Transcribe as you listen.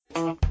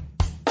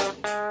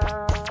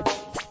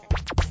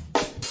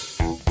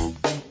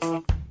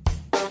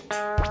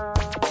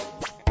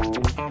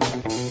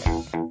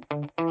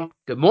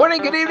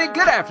morning, good evening,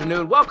 good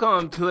afternoon.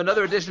 Welcome to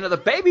another edition of the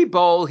Baby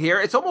Bowl here.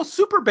 It's almost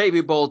Super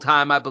Baby Bowl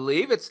time, I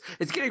believe. It's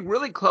getting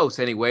really close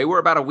anyway. We're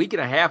about a week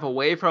and a half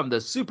away from the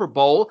Super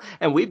Bowl,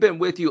 and we've been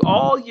with you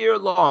all year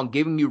long,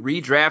 giving you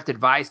redraft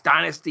advice,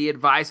 dynasty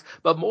advice,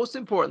 but most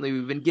importantly,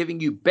 we've been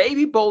giving you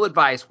Baby Bowl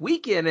advice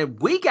week in and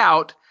week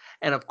out.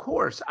 And of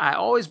course, I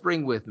always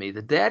bring with me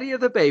the daddy of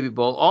the Baby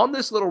Bowl on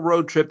this little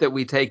road trip that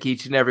we take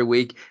each and every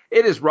week.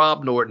 It is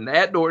Rob Norton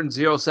at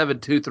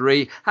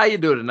Norton0723. How you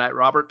doing tonight,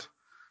 Robert?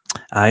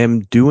 I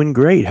am doing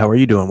great. How are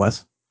you doing,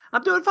 Wes?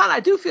 I'm doing fine.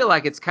 I do feel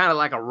like it's kind of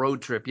like a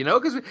road trip,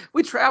 because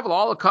we travel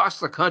all across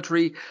the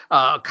country,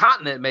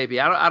 continent maybe.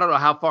 I don't know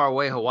how far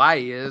away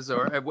Hawaii is,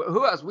 or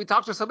who else. We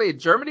talked to somebody in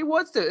Germany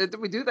once. Did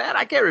we do that?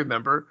 I can't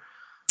remember.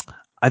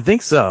 I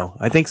think so.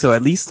 I think so.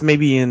 At least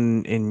maybe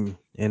in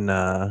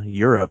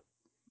Europe,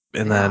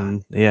 and Yeah.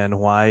 then in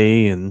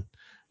Hawaii, and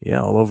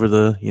all over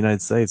the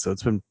United States. So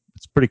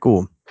it's pretty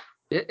cool.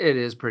 It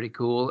is pretty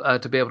cool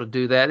to be able to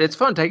do that. It's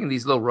fun taking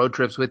these little road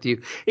trips with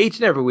you each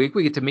and every week.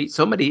 We get to meet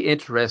so many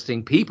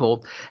interesting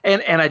people.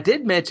 And I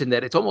did mention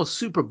that it's almost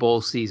Super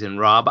Bowl season,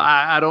 Rob.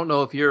 I don't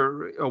know if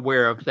you're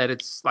aware of that.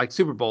 It's like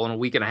Super Bowl in a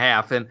week and a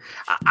half. And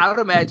I would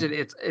imagine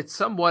it's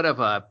somewhat of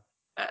I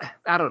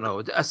don't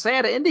know, a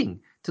sad ending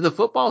to the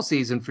football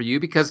season for you,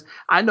 because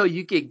I know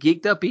you get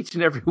geeked up each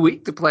and every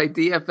week to play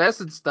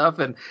DFS and stuff.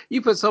 And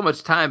you put so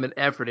much time and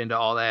effort into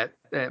all that,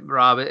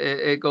 Rob.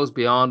 It goes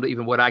beyond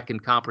even what I can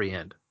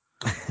comprehend.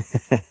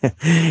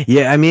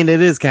 Yeah, I mean it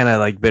is kind of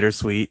like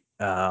bittersweet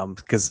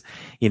because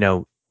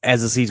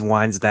as the season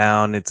winds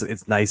down,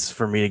 it's nice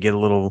for me to get a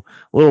little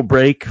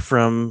break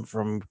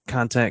from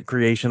content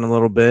creation a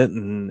little bit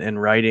and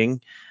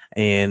writing,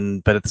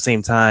 and but at the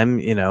same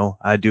time,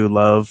 I do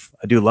love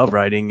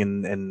writing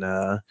and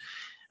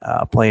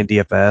playing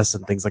DFS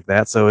and things like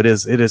that. So it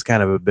is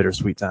kind of a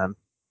bittersweet time.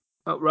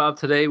 Rob,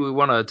 today we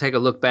want to take a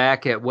look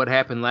back at what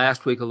happened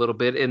last week a little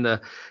bit in the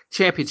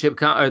in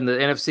the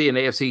NFC and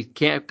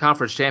AFC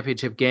conference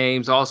championship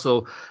games.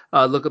 Also,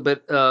 look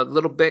back a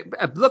little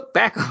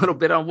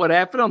bit on what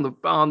happened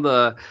on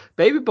the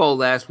Baby Bowl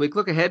last week.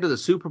 Look ahead to the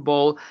Super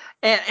Bowl,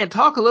 and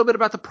talk a little bit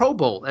about the Pro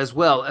Bowl as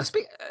well.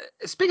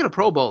 Speaking of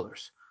Pro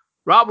Bowlers,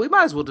 Rob, we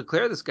might as well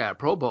declare this guy a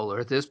Pro Bowler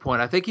at this point.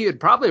 I think he would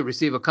probably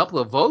receive a couple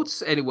of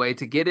votes anyway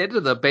to get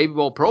into the Baby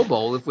Bowl Pro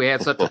Bowl if we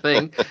had such a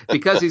thing,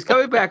 because he's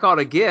coming back on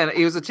again.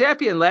 He was a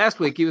champion last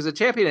week. He was a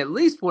champion at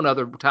least one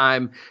other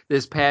time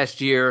this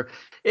past year.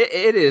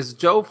 It is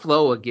Joe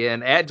Flo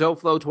again, at Joe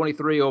Flo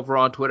 23 over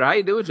on Twitter. How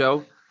you doing,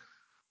 Joe?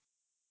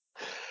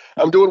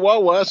 I'm doing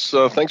well, Wes.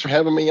 Thanks for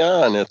having me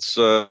on.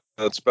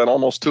 It's been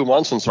almost 2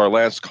 months since our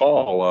last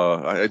call.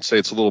 I'd say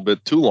it's a little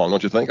bit too long,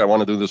 don't you think? I want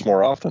to do this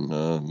more often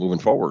moving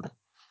forward.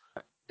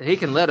 He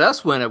can let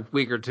us win a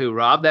week or two,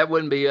 Rob. That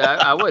wouldn't be.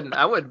 I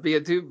wouldn't be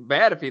too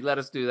bad if he let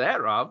us do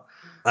that, Rob.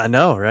 I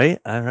know, right?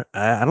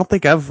 I don't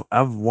think I've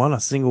won a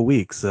single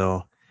week,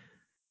 so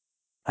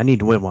I need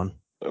to win one.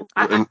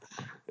 I, And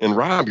and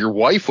Rob, your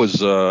wife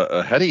was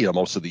ahead of you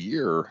most of the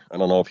year. I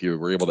don't know if you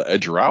were able to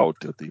edge her out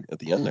at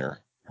the end there.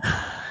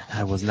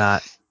 I was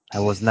not. I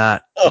was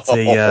not. Oh,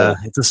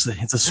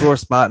 It's a sore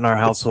spot in our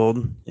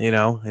household.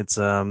 It's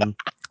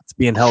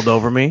being held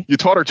over me. you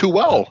taught her too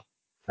well.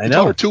 I You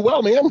taught her know. too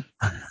well, man.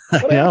 I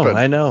What know. happened?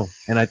 I know.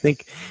 And I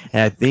think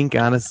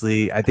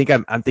honestly, I think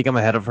I'm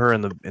ahead of her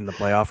in the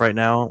playoff right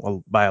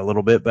now by a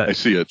little bit, I but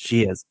see it.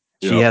 she has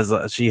she Yeah.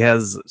 has she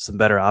has some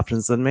better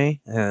options than me,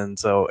 and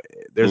so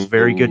there's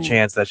very good Ooh.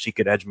 chance that she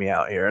could edge me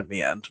out here in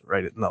the end,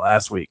 right in the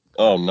last week.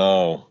 Oh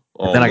no.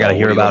 And Oh then I got to no. What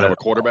hear do you don't about have it. a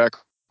quarterback,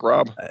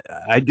 Rob?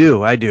 I do,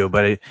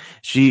 but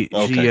she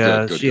Okay, she good,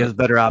 uh good, she has good.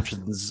 better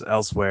options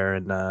elsewhere,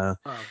 and uh,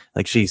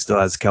 like she still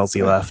has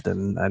Kelsey Okay. left,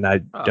 and I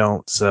uh,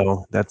 don't,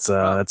 so that's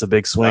Rob, that's a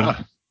big swing.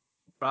 Ah,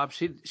 Rob,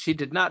 she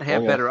did not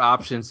have okay. better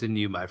options than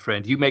you, my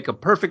friend. You make a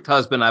perfect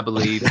husband, I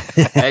believe,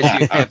 as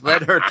you have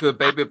led her to a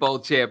Baby Bowl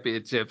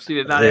championship. She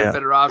did not have Yeah.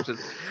 better options.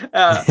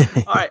 All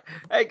right,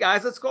 hey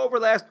guys, let's go over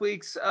last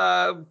week's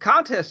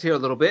contest here a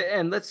little bit,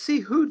 and let's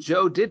see who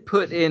Joe did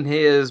put in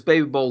his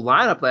Baby Bowl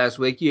lineup last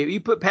week. You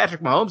put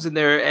Patrick Mahomes in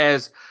there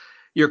as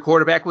your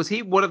quarterback. Was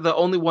he one of the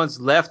only ones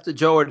left,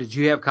 Joe, or did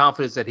you have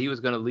confidence that he was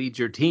going to lead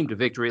your team to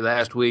victory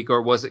last week,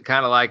 or was it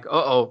kind of like,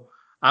 uh-oh,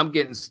 I'm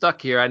getting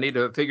stuck here. I need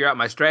to figure out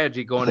my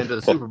strategy going into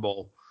the Super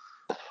Bowl.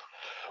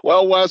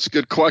 Well, Wes,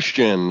 good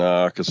question.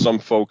 Because some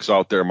folks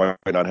out there might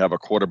not have a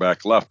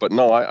quarterback left, but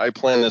no, I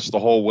planned this the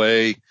whole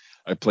way.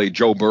 I played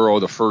Joe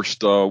Burrow the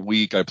first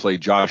week. I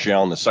played Josh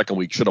Allen the second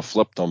week. Should have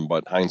flipped them,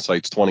 but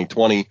hindsight's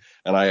 2020.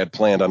 And I had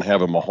planned on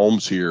having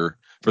Mahomes here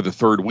for the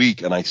third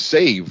week, and I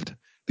saved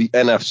the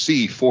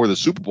NFC for the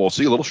Super Bowl.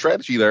 See, a little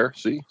strategy there.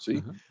 See.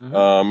 Mm-hmm,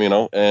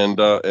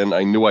 mm-hmm. And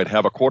I knew I'd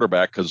have a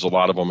quarterback because a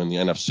lot of them in the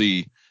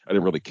NFC, I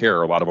didn't really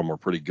care. A lot of them were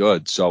pretty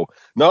good. So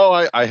no,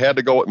 I had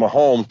to go with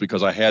Mahomes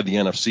because I had the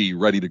NFC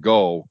ready to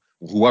go.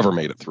 Whoever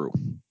made it through.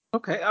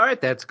 Okay, all right,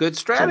 that's good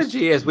So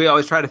strategy, as we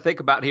always try to think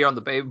about here on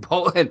the Baby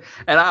Bowl. And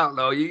I don't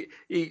know, you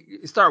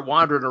start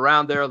wandering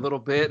around there a little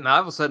bit, and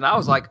all of a sudden I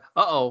was like,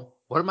 uh oh,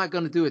 what am I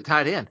going to do at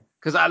tight end?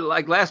 Because I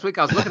like last week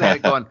I was looking at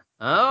it going,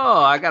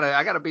 Oh, I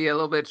gotta be a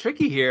little bit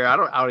tricky here. I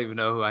don't even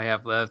know who I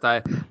have left.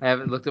 I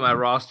haven't looked at my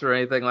roster or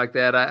anything like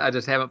that. I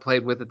just haven't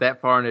played with it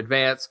that far in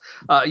advance.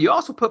 You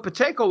also put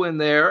Pacheco in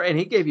there, and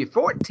he gave you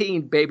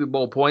 14 Baby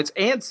Bowl points,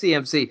 and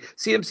CMC.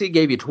 CMC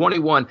gave you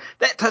 21.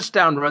 That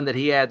touchdown run that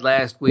he had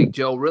last week,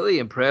 Joe, really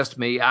impressed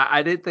me.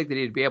 I didn't think that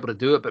he'd be able to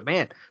do it, but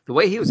man, the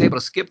way he was able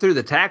to skip through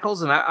the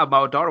tackles, and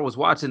my daughter was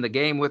watching the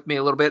game with me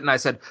a little bit, and I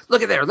said,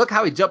 "Look at there! Look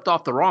how he jumped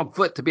off the wrong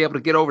foot to be able to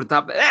get over the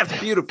top. That's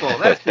beautiful.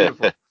 That's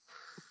beautiful."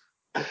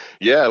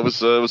 Yeah, it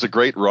was a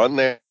great run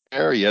there.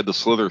 He had to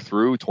slither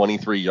through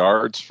 23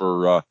 yards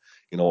for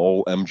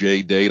old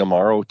MJ Day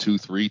tomorrow,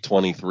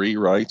 2-3-23,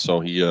 right? So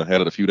he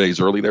had it a few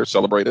days early there,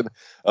 celebrated.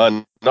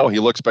 No, he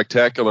looked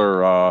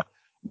spectacular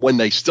when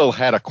they still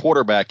had a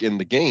quarterback in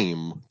the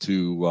game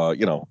to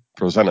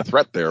present a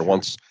threat there.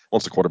 Once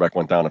the quarterback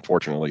went down,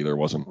 unfortunately, there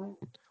wasn't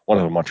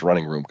much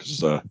running room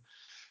because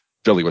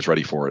Philly was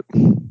ready for it.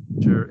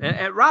 Sure.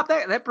 And Rob,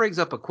 that brings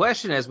up a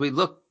question as we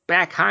look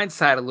back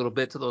hindsight a little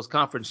bit to those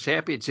conference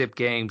championship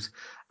games.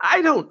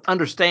 I don't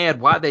understand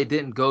why they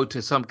didn't go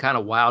to some kind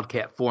of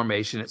wildcat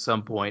formation at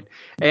some point.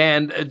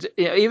 And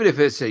even if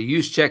it's a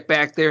use check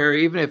back there,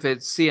 even if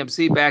it's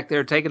CMC back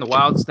there taking the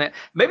wild snap,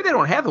 maybe they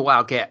don't have the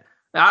wildcat.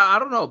 I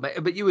don't know,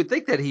 but you would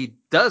think that he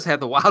does have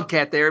the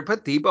wildcat there.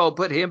 Put Debo,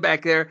 put him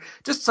back there,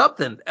 just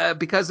something,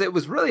 because it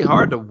was really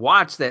hard to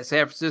watch that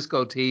San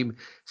Francisco team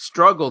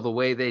struggle the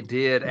way they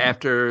did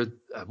after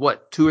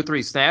two or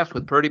three snaps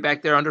with Purdy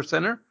back there under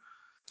center.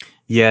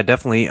 Yeah,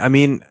 definitely. I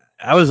mean,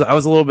 I was a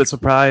little bit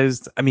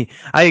surprised. I mean,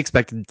 I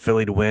expected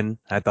Philly to win.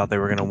 I thought they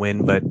were going to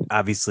win, but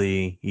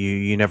obviously,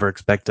 you never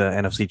expect an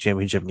NFC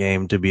Championship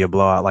game to be a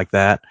blowout like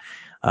that.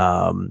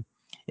 Um,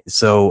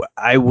 so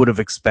I would have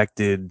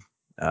expected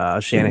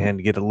Shanahan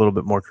to get a little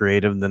bit more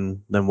creative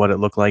than what it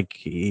looked like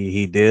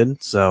he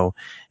did. So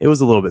it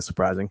was a little bit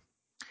surprising.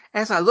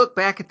 As I look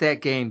back at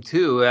that game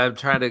too, I'm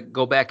trying to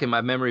go back in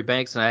my memory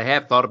banks, and I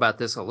have thought about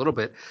this a little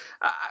bit.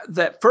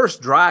 That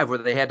first drive where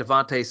they had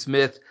Devontae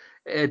Smith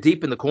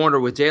deep in the corner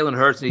with Jalen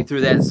Hurts, and he threw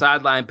that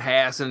sideline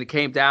pass, and it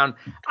came down.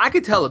 I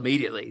could tell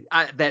immediately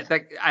that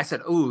I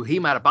said, "Ooh, he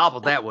might have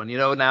bobbled that one."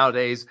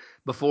 Nowadays,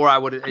 before I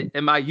would,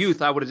 in my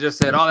youth, I would have just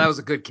said, "Oh, that was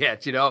a good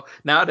catch."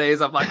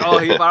 Nowadays I'm like, "Oh,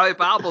 he probably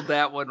bobbled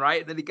that one,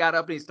 right?" And then he got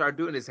up and he started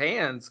doing his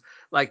hands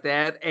like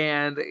that,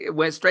 and it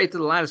went straight to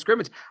the line of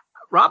scrimmage.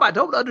 Rob, I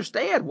don't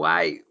understand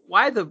why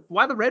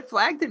the red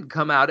flag didn't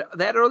come out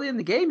that early in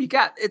the game.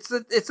 It's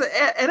a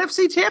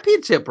NFC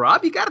championship,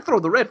 Rob. You got to throw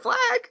the red flag.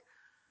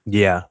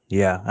 Yeah,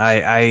 yeah.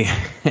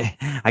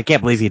 I I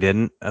can't believe he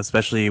didn't,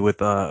 especially with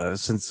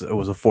since it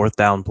was a fourth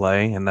down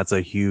play and that's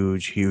a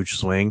huge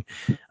swing.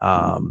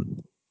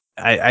 Um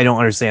I don't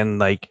understand,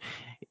 like,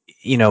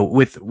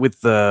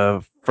 with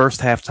the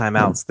first half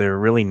timeouts, they're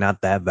really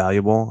not that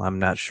valuable. I'm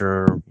not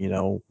sure,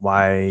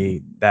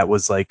 why that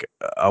was like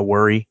a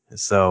worry.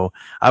 So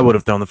I would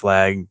have thrown the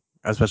flag,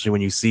 especially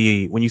when you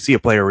see a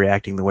player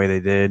reacting the way they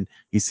did.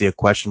 You see a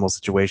questionable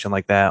situation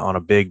like that on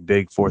a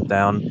big fourth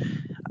down.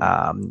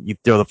 You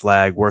throw the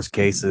flag. Worst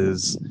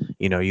cases,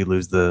 you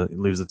lose the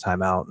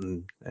timeout,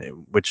 and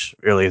which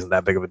really isn't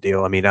that big of a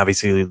deal. I mean,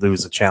 obviously you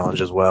lose the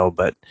challenge as well,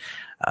 but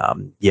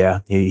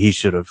yeah, he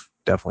should have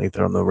definitely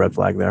thrown the red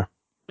flag there.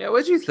 Yeah,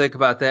 what did you think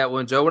about that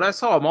one, Joe? When I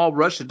saw them all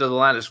rushing to the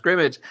line of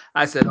scrimmage,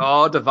 I said,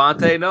 "Oh,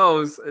 Devontae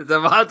knows.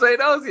 Devontae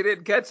knows he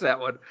didn't catch that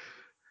one."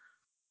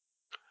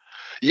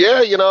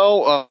 Yeah,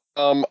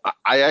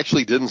 I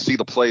actually didn't see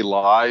the play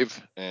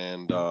live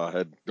and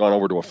had gone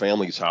over to a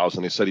family's house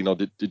and they said,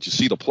 did you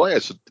see the play? I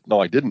said, no,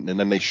 I didn't. And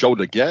then they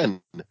showed it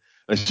again.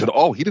 I said,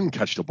 oh, he didn't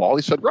catch the ball.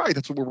 He said, right,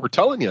 that's what we were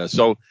telling you.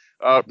 So,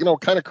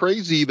 kind of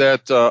crazy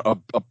that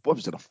what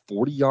was it, a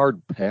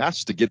 40-yard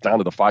pass to get down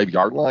to the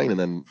 5-yard line, and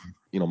then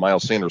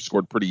Miles Sanders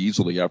scored pretty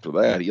easily after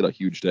that. He had a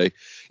huge day.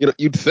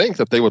 You'd think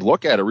that they would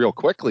look at it real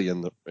quickly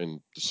and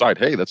decide,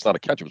 hey, that's not a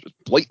catch. It was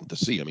blatant to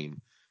see. I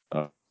mean,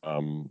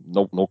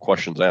 no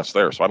questions asked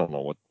there. So I don't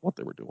know what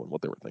they were doing,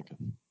 what they were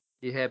thinking.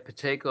 You had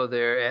Pacheco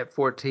there at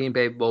 14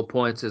 Baby Bowl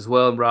points as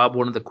well. And Rob,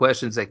 one of the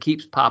questions that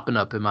keeps popping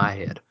up in my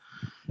head.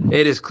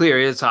 It is clear,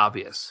 it's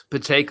obvious.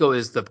 Pacheco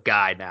is the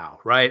guy now,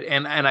 right?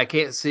 And I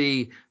can't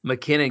see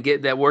McKinnon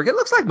getting that work. It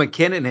looks like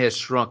McKinnon has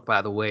shrunk,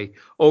 by the way,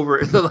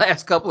 over the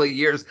last couple of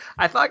years.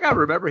 I thought I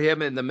remember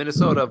him in the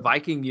Minnesota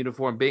Viking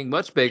uniform being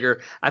much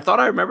bigger. I thought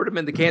I remembered him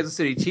in the Kansas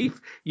City Chief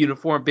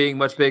uniform being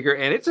much bigger.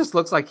 And it just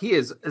looks like he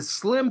is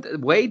slimmed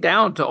way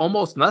down to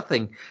almost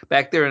nothing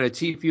back there in a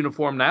Chief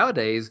uniform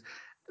nowadays.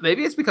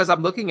 Maybe it's because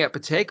I'm looking at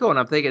Pacheco and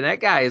I'm thinking that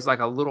guy is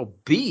like a little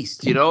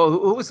beast.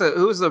 Who was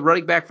the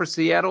running back for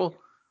Seattle?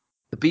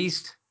 The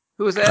Beast.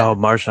 Who is that? Oh,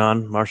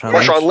 Marshawn Yeah,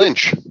 Marshawn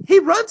Lynch. Lynch. he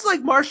runs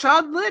like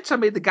Marshawn Lynch. I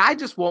mean, the guy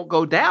just won't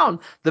go down.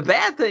 The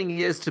bad thing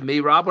is to me,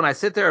 Rob, when I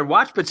sit there and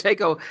watch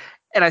Pacheco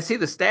and I see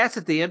the stats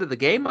at the end of the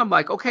game, I'm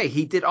like, okay,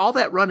 he did all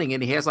that running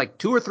and he has like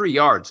 2 or 3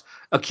 yards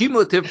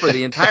accumulative for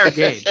the entire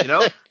game.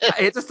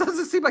 It just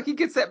doesn't seem like he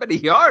gets that many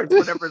yards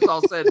whenever it's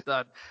all said and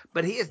done.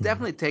 But he has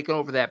definitely taken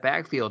over that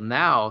backfield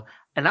now.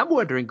 And I'm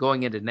wondering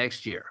going into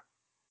next year,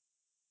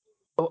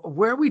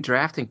 where are we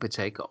drafting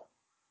Pacheco?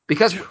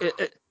 Because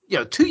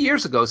 2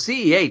 years ago,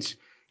 CEH,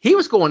 he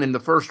was going in the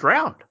first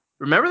round.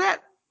 Remember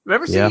that?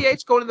 Remember Yeah.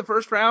 CEH going in the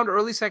first round,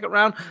 early second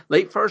round,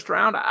 late first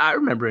round? I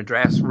remember in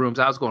draft rooms,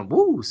 I was going,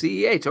 woo,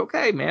 CEH,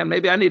 okay, man,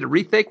 maybe I need to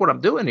rethink what I'm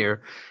doing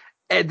here.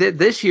 And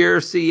this year,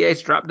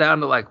 CEH dropped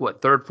down to like,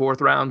 third, fourth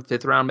round,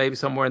 fifth round, maybe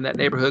somewhere in that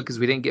neighborhood because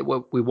we didn't get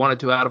what we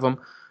wanted to out of him.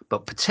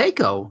 But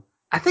Pacheco,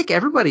 I think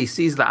everybody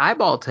sees the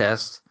eyeball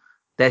test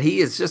that he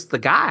is just the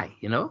guy,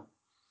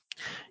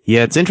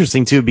 Yeah, it's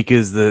interesting too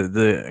because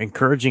the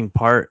encouraging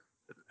part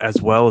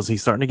as well is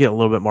he's starting to get a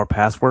little bit more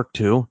pass work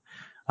too.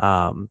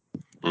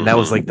 And that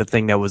was like the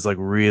thing that was like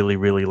really,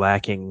 really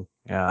lacking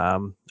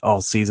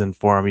all season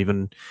for him.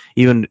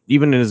 Even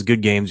in his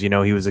good games, he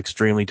was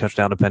extremely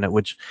touchdown dependent,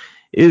 which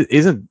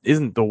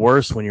isn't the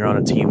worst when you're on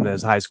a team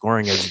that's high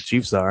scoring as the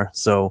Chiefs are.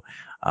 So,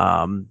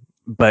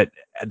 but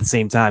at the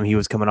same time, he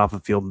was coming off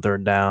of field and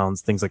third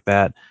downs, things like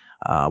that.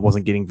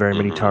 Wasn't getting very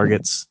many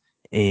targets.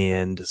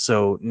 And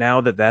so now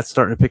that that's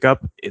starting to pick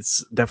up,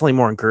 it's definitely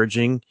more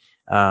encouraging.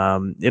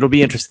 It'll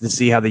be interesting to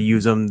see how they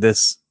use him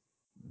this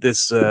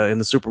in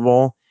the Super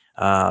Bowl.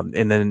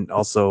 And then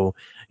also,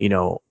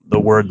 the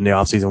word in the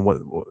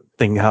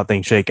offseason, how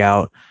things shake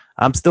out.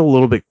 I'm still a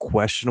little bit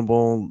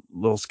questionable, a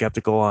little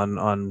skeptical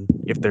on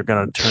if they're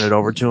going to turn it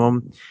over to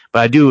him.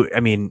 But I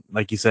mean,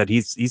 like you said,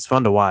 he's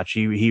fun to watch.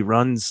 He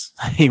runs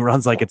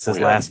like it's his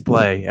last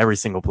play, every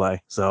single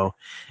play. So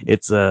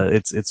it's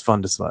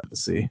fun to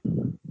see.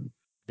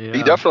 Yeah.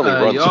 He definitely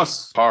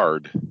runs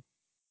hard.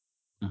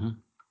 Mm-hmm.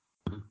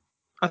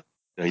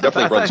 He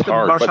definitely runs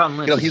hard,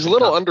 but he's a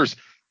little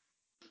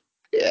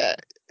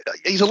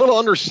he's a little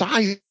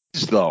undersized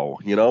though.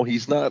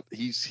 He's not.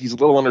 He's a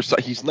little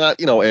undersized. He's not.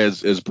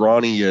 As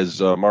brawny as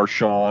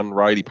Marshawn.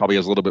 Right. He probably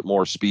has a little bit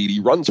more speed. He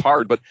runs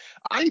hard, but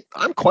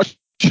I'm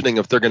questioning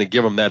if they're going to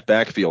give him that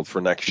backfield for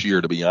next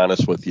year. To be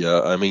honest with you,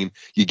 I mean,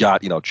 you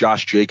got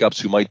Josh Jacobs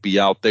who might be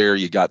out there.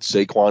 You got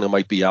Saquon who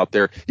might be out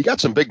there. You got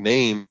some big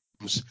names.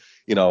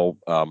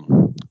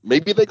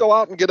 Maybe they go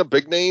out and get a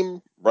big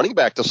name running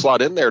back to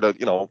slot in there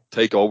to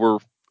take over.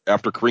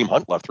 After Kareem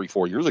Hunt left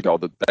 3-4 years ago,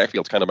 the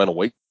backfield's kind of been a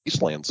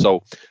wasteland.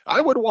 So I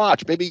would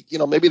watch. Maybe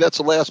that's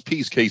the last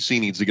piece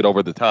KC needs to get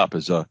over the top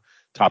as a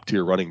top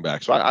tier running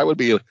back. So I would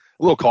be a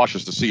little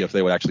cautious to see if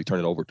they would actually turn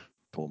it over to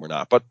him or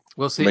not. But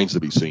we'll see. Remains to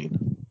be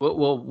seen.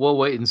 We'll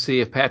wait and see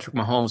if Patrick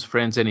Mahomes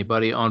friends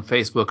anybody on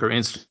Facebook or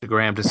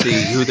Instagram to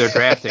see who they're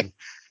drafting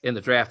in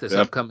the draft this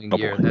upcoming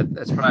year.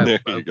 That's probably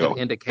a good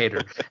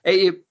indicator.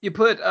 Hey, you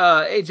put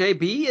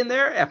AJB in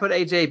there? I put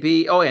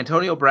AJB. Oh,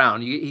 Antonio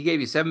Brown. He gave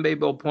you 7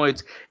 Baby Bowl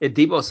points. And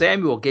Deebo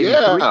Samuel gave you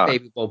 3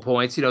 Baby Bowl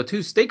points.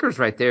 2 stinkers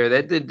right there.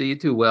 That didn't do you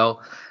too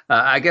well.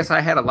 I guess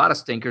I had a lot of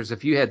stinkers.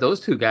 If you had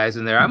those 2 guys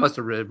in there, I must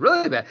have really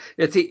bad.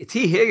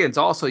 T. Higgins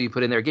also you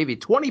put in there. Gave you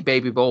 20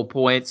 Baby Bowl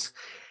points.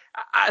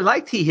 I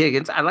like T.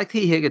 Higgins. I like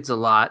T. Higgins a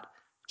lot.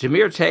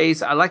 Ja'Marr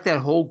Chase. I like that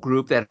whole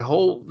group, that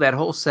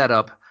whole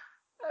setup.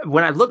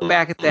 When I look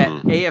back at that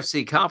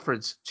AFC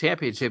Conference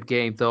Championship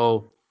game,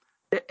 though,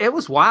 it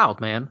was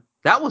wild, man.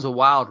 That was a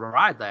wild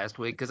ride last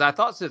week because I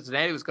thought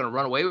Cincinnati was going to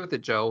run away with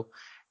it, Joe.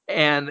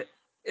 And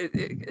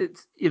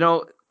it's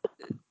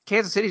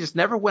Kansas City just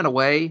never went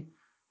away.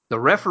 The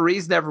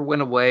referees never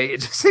went away.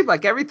 It just seemed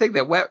like everything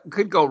that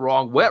could go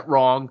wrong went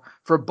wrong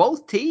for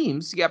both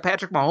teams. You got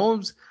Patrick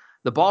Mahomes,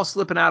 the ball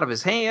slipping out of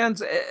his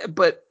hands,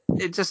 but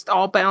it just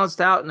all balanced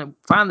out and it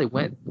finally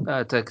went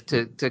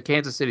to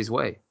Kansas City's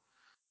way.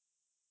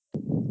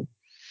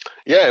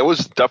 Yeah, it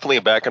was definitely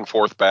a back and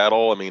forth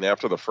battle. I mean,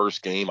 after the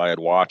first game I had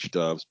watched,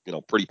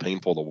 pretty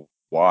painful to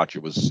watch.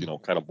 It was,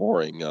 kind of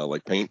boring,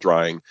 like paint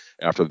drying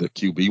after the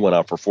QB went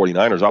out for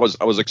 49ers.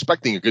 I was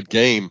expecting a good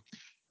game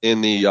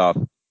in the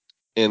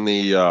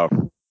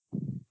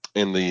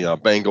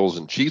Bengals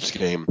and Chiefs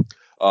game.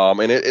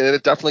 And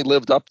it definitely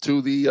lived up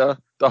to the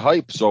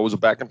hype. So it was a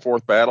back and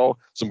forth battle,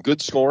 some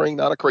good scoring,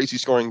 not a crazy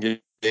scoring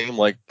game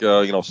like,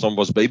 some of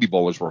us baby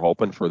bowlers were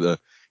hoping for the,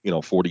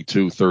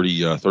 42,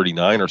 30,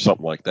 39 or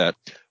something like that.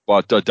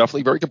 But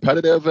definitely very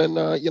competitive. And,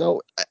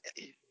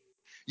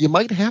 you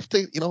might have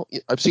to,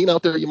 I've seen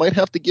out there, you might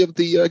have to give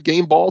the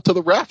game ball to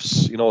the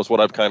refs, is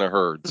what I've kind of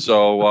heard.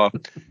 So,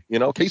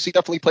 Casey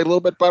definitely played a little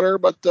bit better,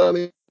 but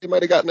they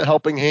might have gotten a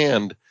helping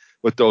hand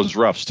with those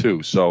refs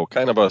too. So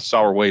kind of a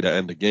sour way to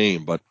end the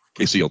game, but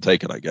Casey will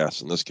take it, I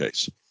guess, in this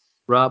case.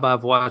 Rob,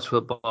 I've watched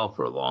football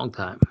for a long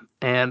time,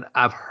 and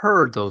I've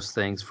heard those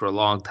things for a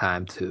long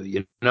time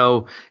too.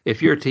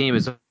 If your team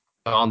is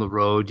on the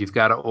road, you've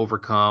got to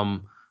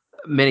overcome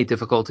many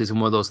difficulties, and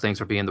one of those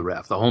things are being the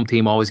ref. The home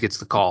team always gets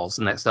the calls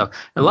and that stuff.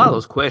 And a lot of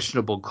those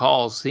questionable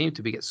calls seem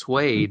to get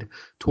swayed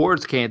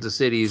towards Kansas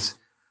City's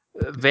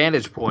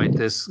vantage point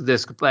this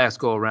last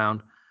go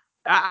around.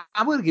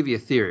 I'm going to give you a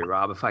theory,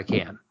 Rob, if I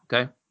can.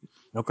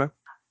 Okay.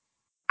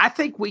 I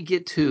think we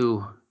get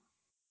to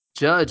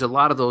judge a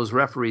lot of those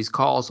referees'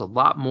 calls a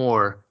lot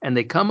more, and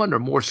they come under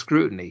more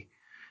scrutiny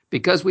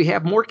because we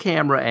have more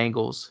camera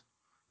angles,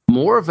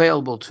 more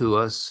available to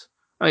us.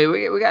 I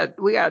mean,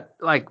 we got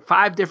like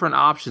 5 different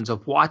options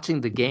of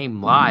watching the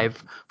game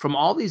live from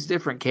all these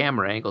different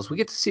camera angles. We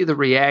get to see the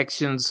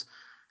reactions.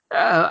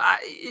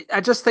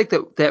 I just think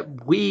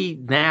that we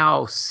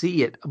now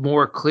see it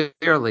more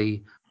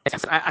clearly.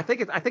 I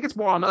think it's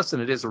more on us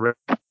than it is.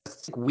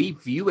 We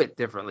view it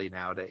differently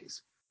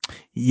nowadays.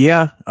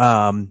 Yeah,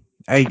 I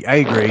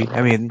agree.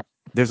 I mean,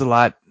 there's a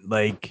lot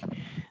like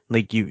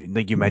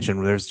you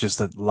mentioned. There's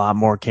just a lot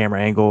more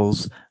camera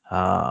angles.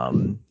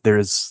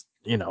 There's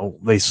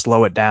they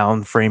slow it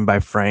down frame by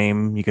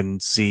frame. You can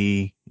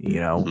see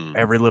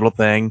every little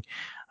thing.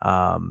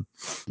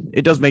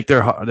 It does make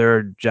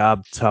their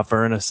job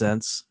tougher in a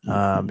sense,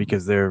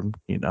 because they're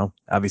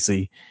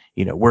obviously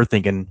we're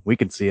thinking we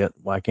can see it.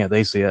 Why can't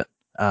they see it?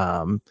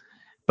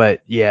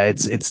 But yeah,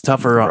 it's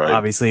tougher Right.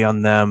 obviously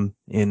on them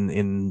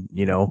in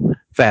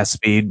fast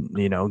speed,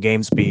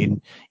 game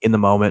speed in the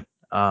moment.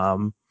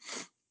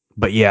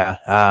 But yeah,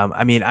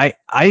 I mean, I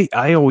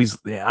always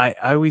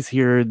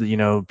hear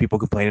people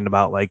complaining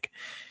about like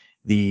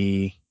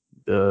the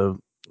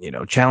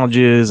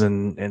challenges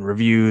and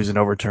reviews and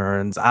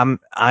overturns. I'm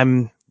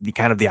the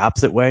kind of the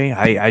opposite way.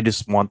 I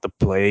just want the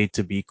play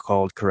to be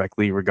called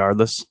correctly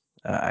regardless.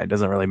 It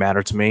doesn't really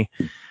matter to me.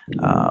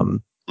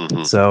 Um,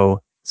 Mm-hmm.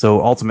 so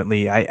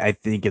ultimately, I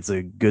think it's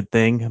a good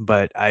thing,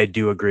 but I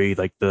do agree.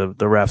 Like the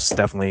refs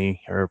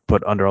definitely are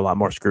put under a lot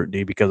more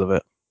scrutiny because of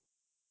it.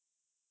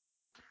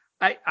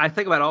 I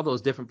think about all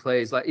those different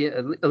plays, like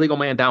illegal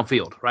man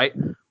downfield, right?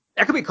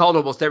 That could be called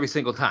almost every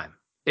single time.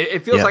 It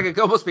feels Yeah. like it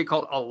could almost be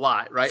called a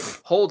lot, right?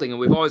 Holding, and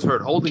we've always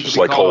heard holding could Just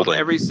be like called on holding.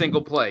 every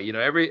single play.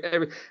 Every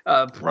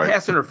Right.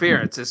 pass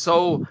interference is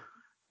so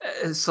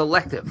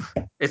selective.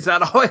 It's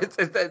not always,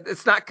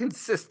 it's not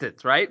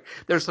consistent, right?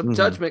 There's some Hmm.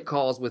 judgment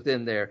calls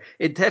within there.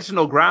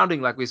 Intentional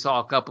grounding, like we saw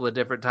a couple of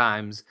different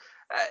times.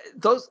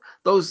 Those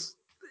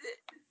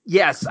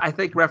yes, I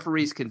think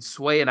referees can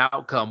sway an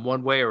outcome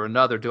one way or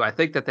another. Do I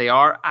think that they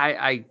are?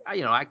 I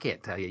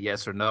can't tell you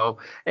yes or no,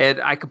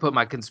 and I could put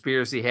my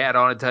conspiracy hat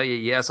on and tell you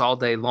yes all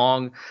day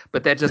long,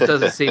 but that just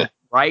doesn't seem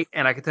right.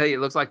 And I can tell you,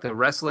 it looks like the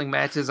wrestling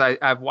matches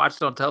I've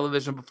watched on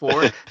television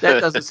before. That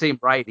doesn't seem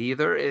right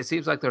either. It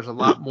seems like there's a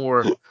lot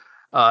more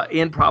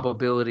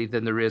improbability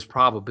than there is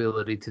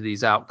probability to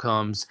these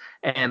outcomes.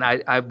 And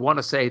I want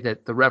to say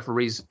that the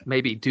referees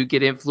maybe do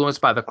get influenced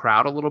by the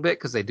crowd a little bit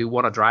because they do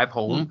want to drive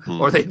home,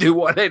 Mm-hmm. or they don't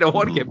want to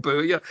Mm-hmm. get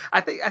booed.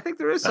 I think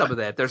there is some of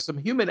that. There's some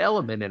human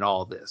element in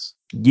all this.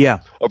 Yeah.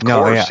 Of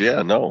No. Yeah. course.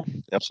 Yeah. No.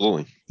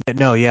 Absolutely. Yeah,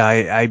 no. Yeah.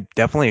 I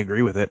definitely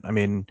agree with it. I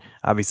mean,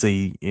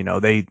 obviously,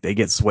 they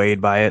get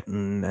swayed by it,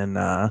 and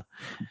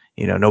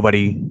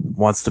nobody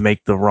wants to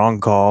make the wrong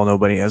call.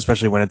 Nobody,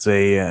 especially when it's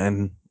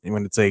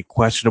a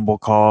questionable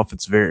call. If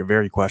it's very,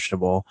 very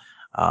questionable,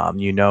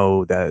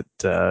 that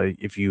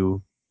if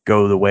you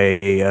go the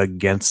way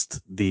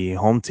against the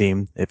home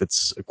team, if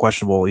it's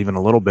questionable even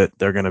a little bit,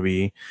 they're going to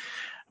be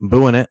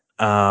booing it.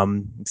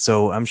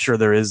 So I'm sure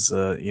there is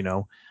a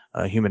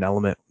human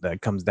element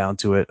that comes down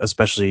to it,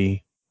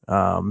 especially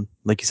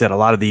like you said, a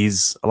lot of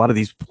these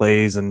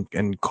plays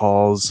and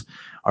calls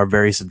are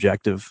very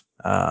subjective.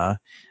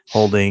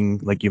 Holding,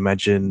 like you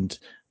mentioned,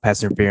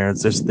 pass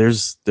interference.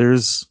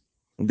 There's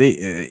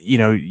they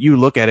you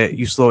look at it,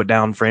 you slow it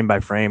down frame by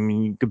frame,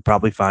 and you could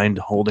probably find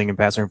holding and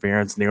pass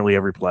interference nearly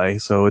every play.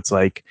 So it's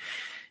like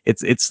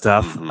it's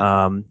tough.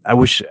 Mm-hmm. I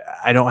wish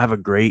I don't have a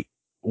great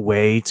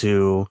way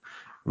to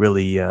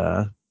really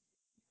um,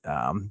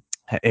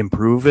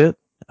 improve it,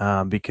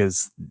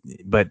 because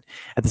but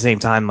at the same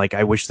time, like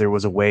I wish there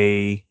was a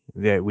way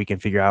that we can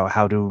figure out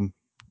how to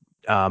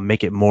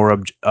make it more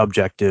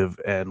objective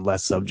and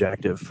less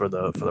subjective for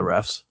the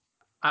refs.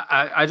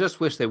 I just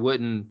wish they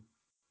wouldn't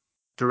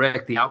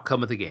direct the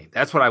outcome of the game.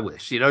 That's what I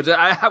wish.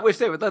 I wish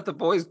they would let the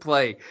boys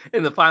play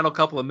in the final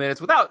couple of minutes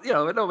without,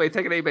 nobody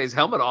taking anybody's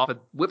helmet off and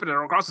whipping it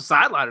across the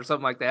sideline or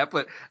something like that.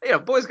 But,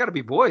 boys got to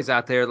be boys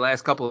out there the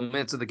last couple of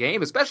minutes of the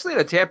game, especially in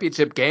a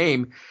championship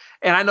game.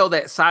 And I know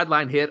that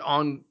sideline hit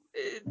on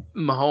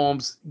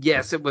Mahomes,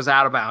 yes, it was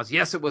out of bounds.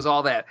 Yes, it was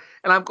all that.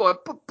 And I'm going,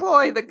 but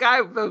boy, the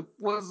guy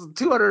was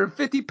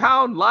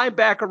 250-pound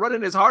linebacker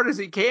running as hard as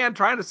he can,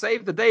 trying to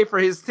save the day for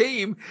his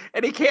team,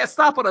 and he can't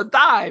stop on a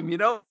dime.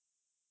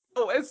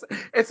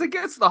 It's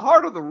against the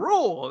heart of the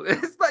rule.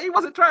 He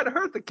wasn't trying to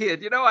hurt the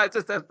kid. I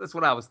just that's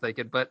what I was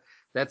thinking. But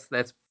that's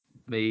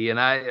me,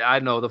 and I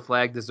know the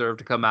flag deserved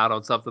to come out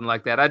on something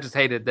like that. I just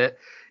hated that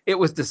it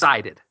was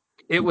decided.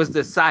 It was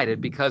decided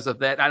because of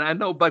that. And I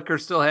know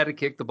Butker still had to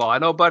kick the ball. I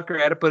know Butker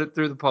had to put it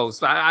through the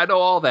post. I know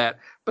all that.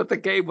 But the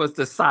game was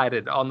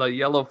decided on the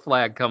yellow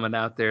flag coming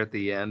out there at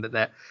the end.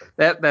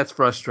 That's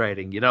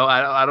frustrating.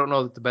 I don't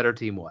know that the better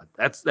team won.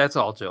 That's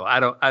all, Joe. I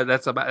don't.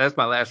 That's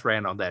my last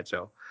rant on that,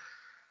 Joe.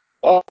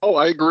 Oh,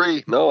 I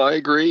agree. No, I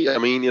agree. I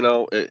mean,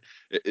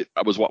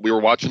 I was what we were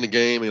watching the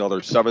game.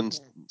 There's 7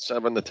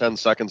 to 10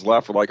 seconds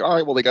left. We're like, all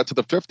right, well, they got to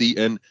the 50,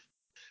 and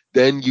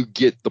then you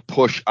get the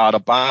push out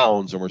of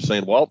bounds, and we're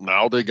saying, well,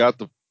 now they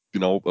got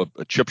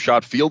a chip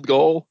shot field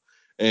goal,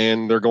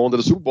 and they're going to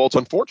the Super Bowl. It's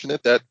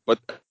unfortunate but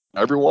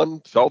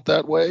everyone felt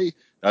that way.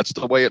 That's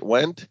the way it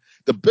went.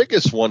 The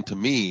biggest one to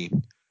me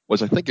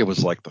was, I think it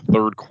was like the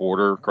third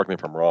quarter. Correct me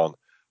if I'm wrong,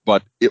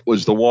 but it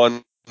was the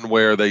one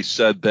where they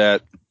said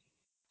that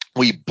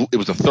it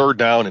was a 3rd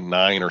down and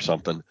 9 or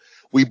something.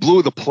 We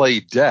blew the play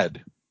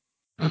dead.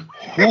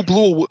 Who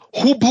blew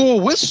a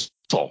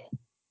whistle?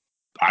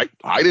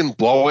 I didn't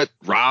blow it.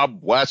 Rob,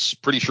 Wes,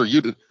 pretty sure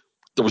you did.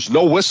 There was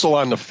no whistle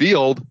on the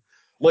field.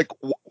 Like,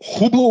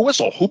 who blew a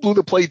whistle? Who blew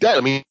the play dead?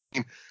 I mean,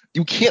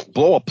 you can't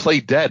blow a play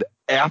dead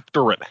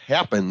after it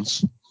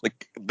happens.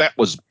 Like, that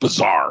was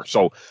bizarre.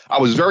 So I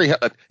was very,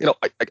 I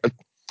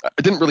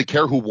didn't really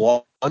care who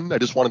won. I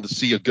just wanted to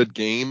see a good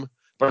game,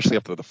 especially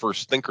after the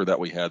first stinker that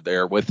we had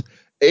there with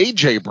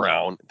A.J.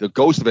 Brown. The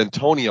ghost of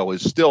Antonio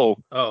is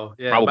still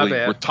probably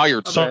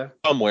retired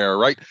somewhere,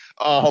 right?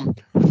 I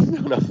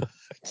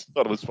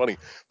thought it was funny.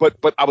 But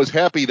I was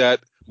happy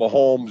that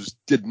Mahomes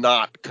did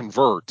not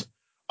convert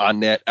on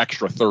that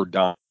extra 3rd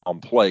down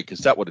play, because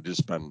that would have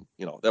just been,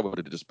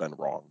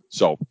 wrong.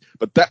 So,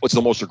 but that was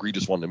the most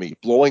egregious one to me.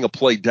 Blowing a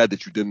play dead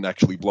that you didn't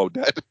actually blow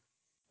dead.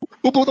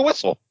 Who blew the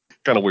whistle?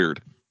 Kind of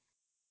weird.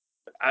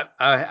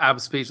 I'm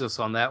speechless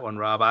on that one,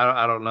 Rob.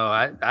 I don't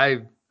know.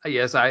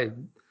 Yes, I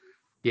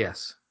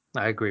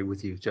agree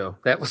with you, Joe.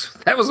 That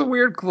was a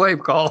weird claim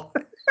call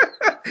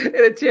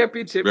in a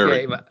championship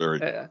game.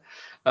 Very.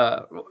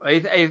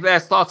 Any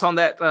last thoughts on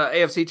that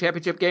AFC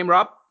Championship game,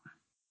 Rob?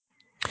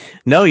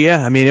 No,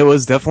 yeah. I mean, it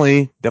was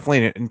definitely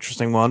an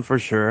interesting one for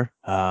sure.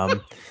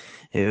 It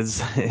was,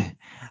 say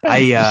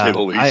the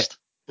least.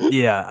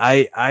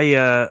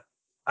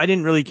 I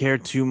didn't really care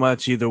too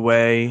much either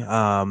way.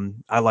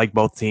 I like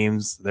both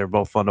teams. They're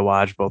both fun to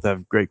watch. Both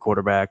have great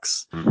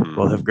quarterbacks. Mm-hmm.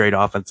 Both have great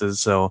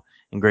offenses. And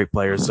great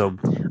players. So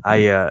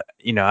I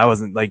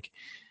wasn't like,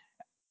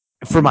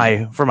 for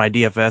my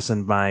DFS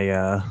and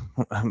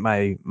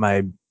my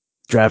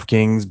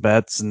DraftKings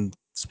bets and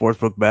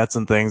sportsbook bets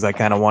and things, I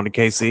kind of wanted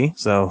KC.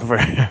 So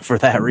for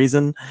that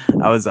reason,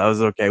 I was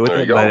okay with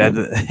it. But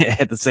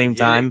at the same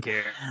time,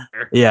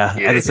 at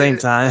the same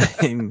time,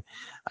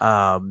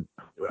 when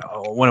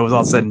it was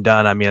all said and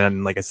done, I mean,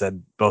 and like I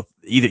said,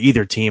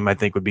 either team I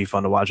think would be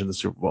fun to watch in the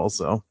Super Bowl.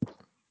 So.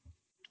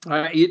 All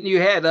right,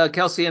 you had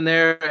Kelsey in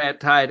there at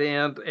tight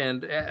end,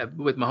 and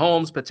with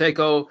Mahomes,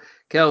 Pacheco,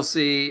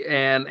 Kelsey,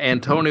 and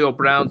Antonio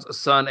Brown's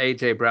son,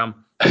 A.J. Brown.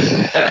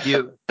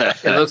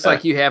 It looks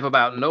like you have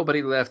about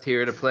nobody left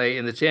here to play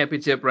in the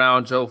championship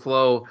round, Joe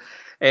Flo,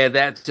 and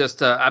that's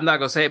just I'm not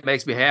gonna say it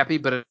makes me happy,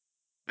 but it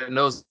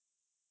knows.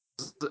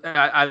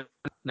 I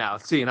now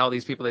seeing all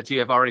these people that you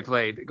have already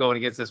played going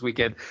against this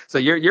weekend, so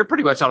you're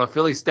pretty much on a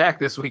Philly stack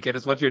this weekend.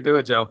 Is what you're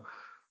doing, Joe.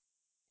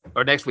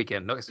 Or next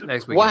weekend. Next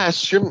weekend.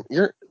 Wes,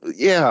 you're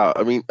yeah.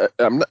 I mean,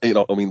 I'm not,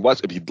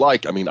 Wes, if you'd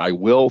like, I mean, I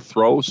will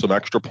throw some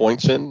extra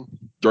points in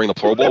during the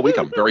Pro Bowl week.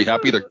 I'm very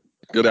happy to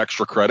get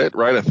extra credit,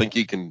 right? I think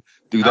you can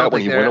do that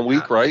when you win a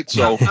week, right?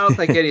 So I don't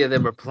think any of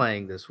them are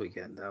playing this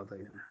weekend. I don't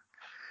think.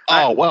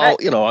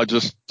 I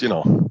just,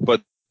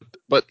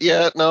 but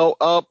yeah, no.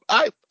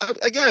 I've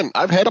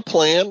had a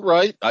plan,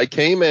 right? I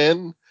came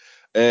in,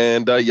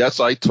 and yes,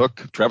 I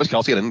took Travis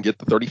Kelce. I didn't get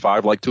the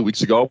 35 like 2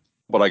 weeks ago,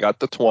 but I got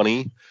the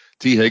 20.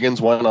 T.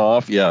 Higgins went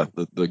off. Yeah,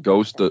 the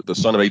ghost, the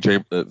son of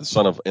AJ, the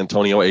son of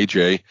Antonio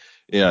AJ.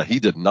 Yeah, he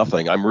did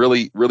nothing. I'm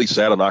really, really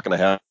sad I'm not going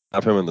to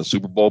have him in the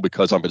Super Bowl,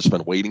 because I've just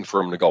been waiting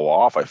for him to go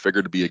off. I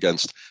figured to be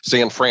against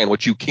San Fran,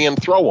 which you can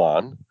throw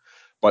on,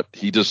 but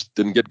he just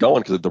didn't get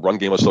going because the run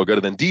game was so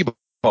good. And then Debo,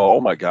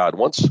 oh my God,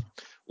 once the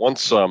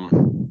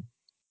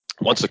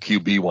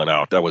QB went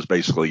out, that was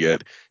basically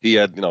it. He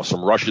had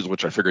some rushes,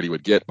 which I figured he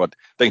would get, but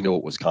they knew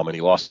it was coming.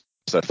 He lost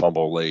that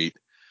fumble late.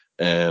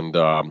 And,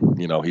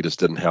 he just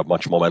didn't have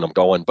much momentum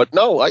going. But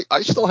no,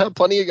 I still have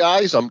plenty of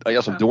guys. I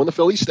guess I'm doing the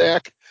Philly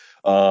stack.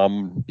 I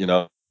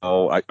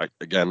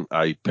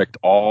picked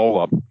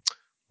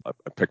I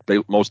picked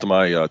most of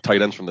my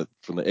tight ends from the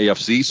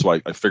AFC. So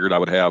I figured I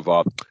would have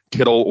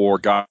Kittle or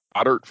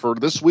Goddard for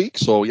this week.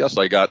 So, yes,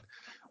 I got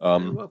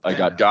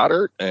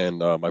Goddard and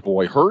my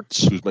boy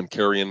Hurts, who's been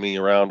carrying me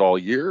around all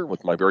year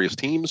with my various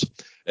teams.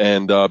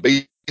 And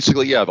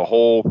basically, yeah, the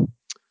whole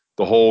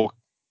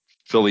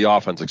Philly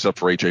offense except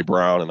for A.J.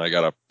 Brown, and I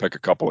got to pick a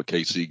couple of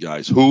KC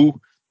guys. Who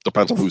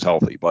depends on who's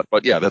healthy, but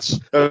yeah, that's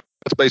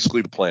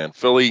basically the plan.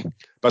 Philly,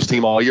 best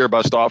team all year,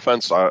 best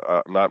offense.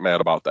 I'm not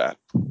mad about that.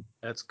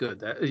 That's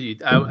good.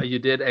 You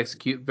did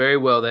execute very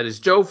well. That is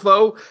Joe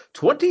Flo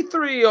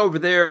 23 over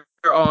there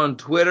on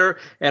Twitter.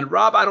 And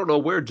Rob, I don't know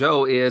where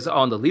Joe is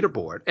on the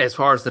leaderboard as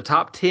far as the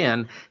top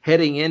 10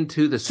 heading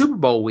into the Super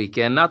Bowl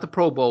weekend, not the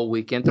Pro Bowl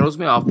weekend. Throws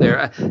me off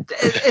there.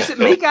 Is it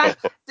me, guys?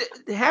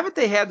 Haven't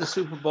they had the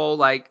Super Bowl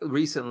like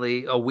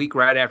recently, a week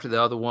right after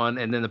the other one,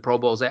 and then the Pro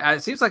Bowls?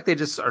 It seems like they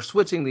just are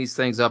switching these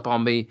things up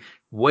on me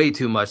way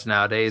too much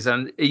nowadays.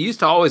 And it used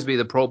to always be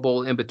the Pro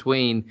Bowl in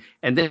between,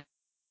 and then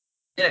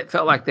it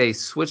felt like they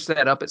switched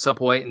that up at some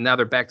point, and now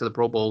they're back to the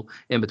Pro Bowl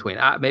in between.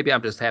 Maybe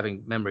I'm just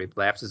having memory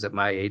lapses at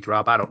my age,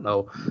 Rob. I don't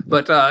know.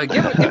 But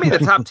give me the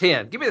top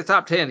 10. Give me the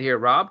top 10 here,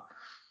 Rob.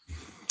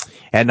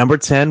 At number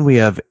 10, we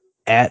have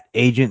at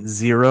Agent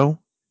Zero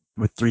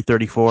with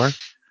 334.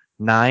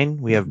 9,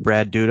 we have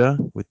Brad Duda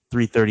with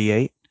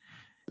 338.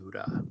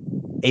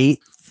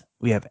 8th,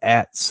 we have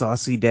at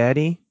Saucy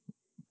Daddy,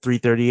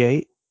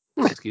 338.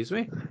 Excuse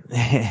me.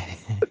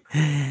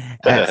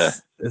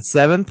 At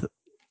seventh,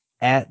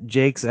 at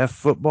Jake's F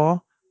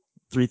Football,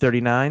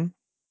 339.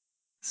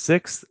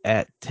 Sixth,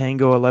 at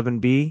Tango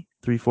 11B,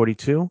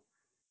 342.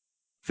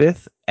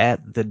 Fifth,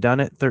 at the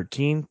Dunnett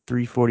 13,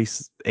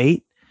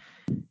 348.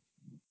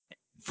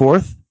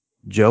 Fourth,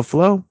 Joe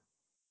Flo,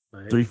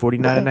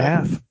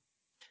 349.5.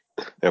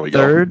 There we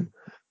go.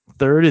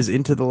 Third is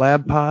Into the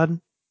Lab Pod,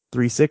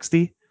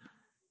 360.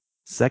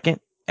 Second,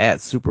 at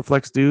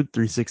Superflex Dude,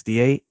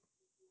 368.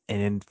 And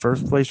in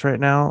first place right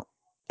now,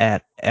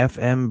 at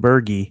FM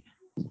Bergie,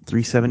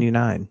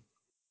 379.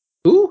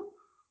 Who?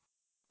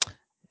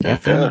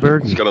 FM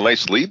Bergie. He's got a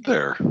nice lead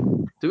there.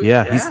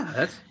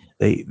 That's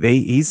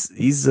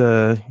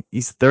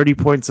he's 30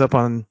 points up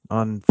on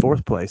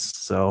fourth place.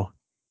 So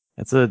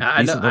that's a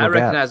I know. decent I little gap.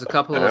 recognize a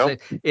couple of those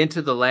things.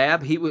 Into the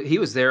Lab. He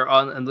was there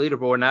on the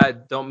leaderboard, and I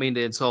don't mean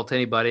to insult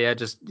anybody.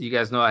 You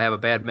guys know I have a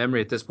bad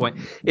memory at this point.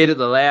 Into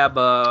the Lab.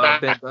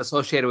 I've been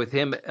associated with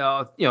him,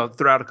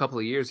 throughout a couple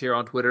of years here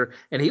on Twitter,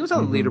 and he was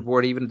on the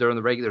leaderboard even during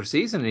the regular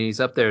season, and he's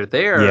up there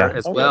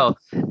as well.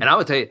 Yeah. And I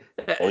would tell you,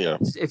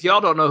 if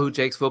y'all don't know who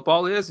Jake's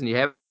Football is, and you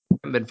haven't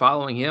been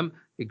following him,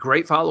 a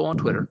great follow on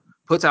Twitter.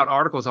 Puts out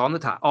articles all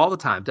the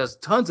time, does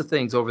tons of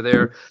things over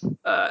there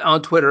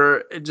on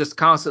Twitter, just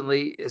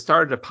constantly.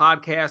 Started a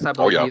podcast, I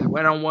believe, either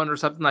went on one or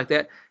something like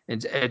that.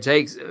 And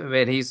Jake's,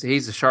 man, he's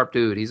a sharp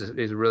dude. He's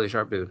a really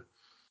sharp dude.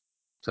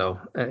 So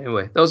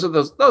anyway, those are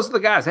the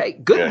guys. Hey,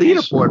 good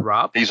leaderboard,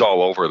 Rob. He's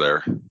all over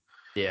there.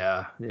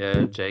 Yeah,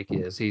 Jake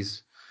is.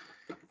 He's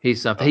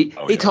something.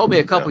 He told me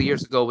a couple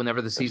years ago,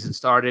 whenever the season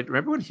started.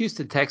 Remember when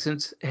Houston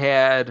Texans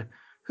had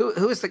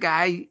who was the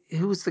guy?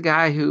 Who was the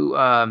guy who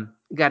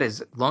got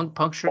his lung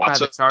punctured by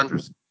the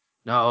Chargers?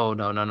 No.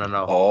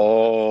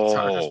 Oh.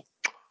 Chargers.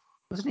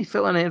 Wasn't he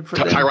filling in for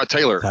Tyrod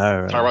Taylor?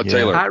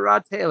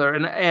 Tyrod Taylor.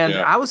 And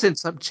I was in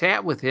some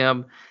chat with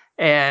him,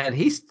 and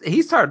he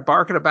started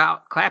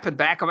clapping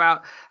back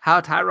about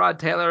how Tyrod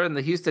Taylor and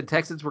the Houston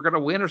Texans were going to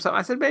win or something.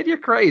 I said, man, you're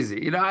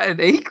crazy. And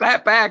he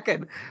clapped back,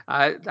 and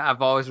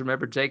I've always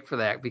remembered Jake for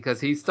that, because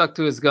he stuck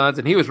to his guns,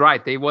 and he was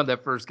right. They won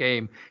that first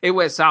game. It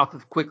went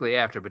south quickly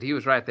after, but he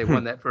was right. They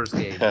won that first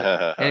game.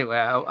 Anyway,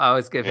 I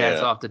always give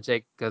hats off to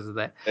Jake because of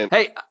that.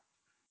 Hey,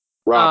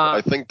 Rob,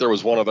 I think there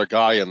was one other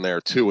guy in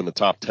there too in the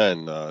top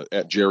 10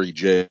 at Jerry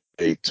J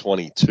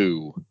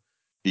 22.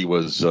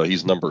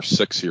 He's number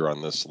 6 here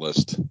on this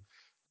list.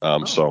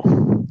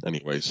 So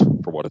anyways,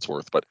 for what it's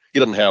worth, but he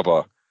didn't have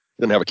a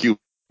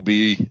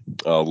QB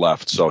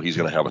left, so he's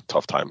going to have a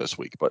tough time this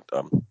week, but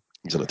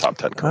he's in the top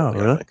 10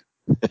 currently. Really?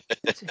 I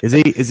think. Is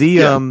he is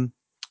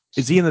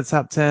he in the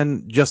top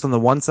 10 just on the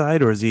one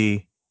side, or is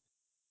he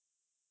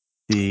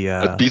he's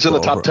in the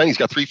top 10. He's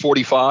got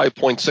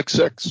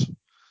 345.66.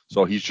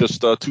 So he's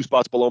just 2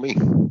 spots below me.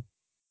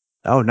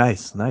 Oh,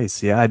 nice.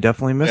 Yeah, I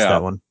definitely missed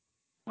that one.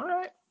 All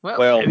right.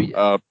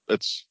 Well,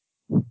 it's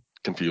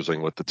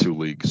confusing with the 2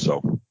 leagues,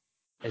 so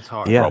it's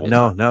hard. Yeah,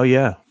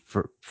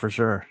 for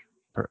sure.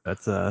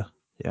 That's yeah.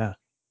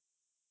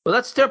 Well,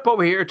 let's step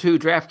over here to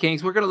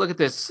DraftKings. We're going to look at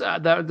this. They're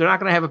not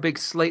going to have a big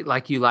slate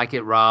like you like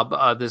it,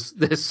 Rob. This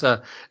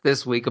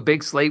week, a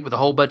big slate with a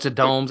whole bunch of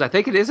domes. I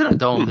think it isn't a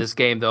dome this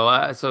game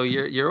though, so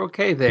you're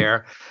okay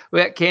there. We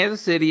got Kansas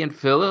City and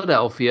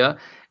Philadelphia.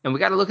 And we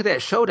got to look at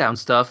that showdown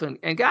stuff. And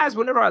guys,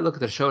 whenever I look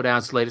at the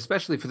showdown slate,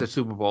 especially for the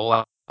Super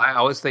Bowl, I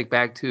always think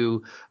back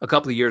to a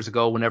couple of years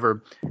ago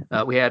whenever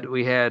we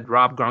had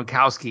Rob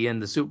Gronkowski in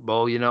the Super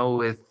Bowl,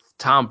 with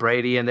Tom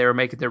Brady, and they were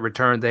making their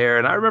return there.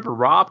 And I remember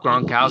Rob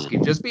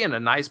Gronkowski just being a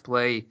nice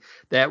play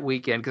that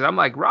weekend, because I'm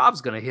like, Rob's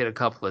going to hit a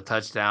couple of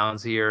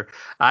touchdowns here.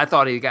 I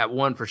thought he got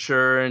one for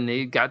sure, and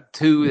he got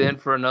 2 then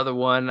for another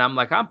one. And I'm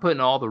like, I'm putting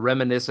all the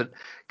reminiscent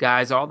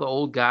guys, all the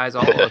old guys,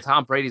 all of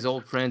Tom Brady's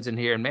old friends in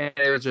here. And man,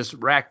 it was just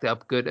racked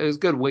up good. It was a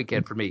good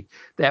weekend for me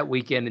that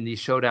weekend in these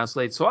showdown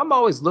slates. So I'm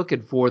always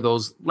looking for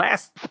those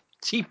last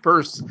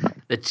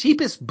the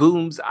cheapest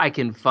booms I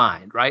can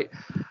find, right?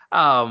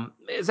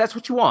 That's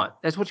what you want.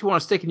 That's what you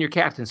want to stick in your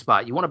captain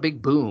spot. You want a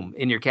big boom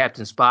in your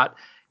captain spot.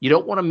 You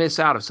don't want to miss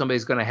out if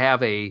somebody's going to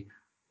have a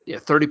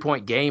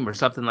 30-point game or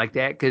something like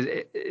that, because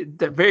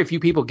very few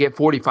people get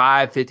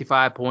 45,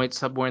 55 points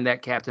somewhere in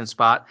that captain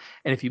spot.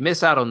 And if you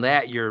miss out on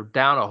that, you're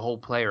down a whole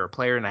player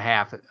and a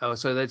half.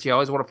 So that you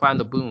always want to find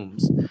the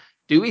booms.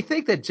 Do we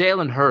think that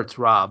Jalen Hurts,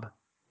 Rob,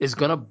 is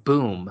going to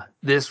boom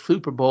this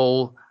Super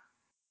Bowl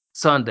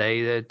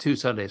Sunday, 2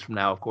 Sundays from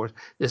now, of course,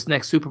 this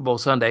next Super Bowl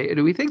Sunday?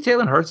 Do we think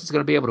Jalen Hurts is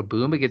going to be able to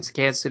boom against the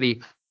Kansas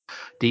City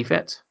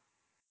defense?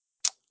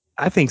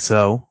 I think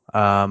so.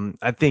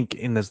 I think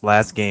in this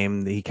last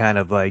game, he kind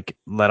of like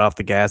let off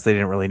the gas. They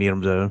didn't really need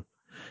him to,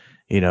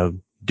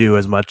 do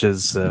as much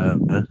as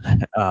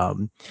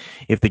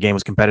if the game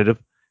was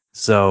competitive.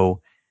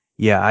 So,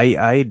 yeah,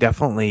 I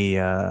definitely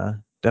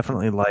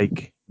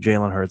like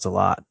Jalen Hurts a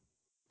lot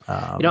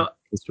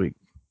this week.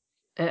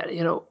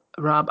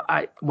 Rob,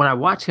 when I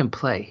watch him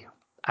play,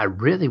 I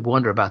really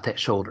wonder about that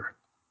shoulder.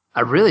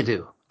 I really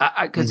do.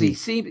 Because he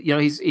seemed,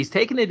 he's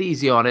taking it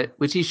easy on it,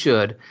 which he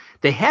should.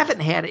 They haven't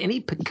had any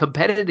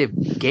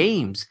competitive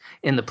games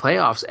in the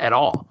playoffs at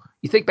all.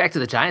 You think back to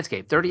the Giants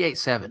game,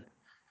 38-7.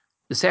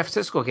 The San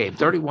Francisco game,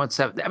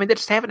 31-7. I mean, they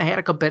just haven't had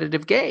a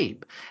competitive game.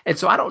 And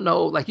so I don't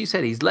know, like you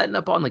said, he's letting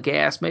up on the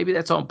gas. Maybe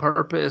that's on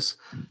purpose.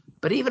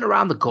 But even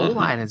around the goal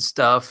line and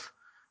stuff,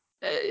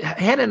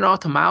 handing it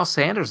off to Miles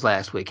Sanders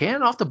last week,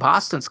 handing it off to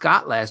Boston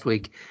Scott last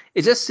week,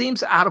 it just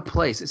seems out of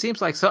place. It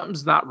seems like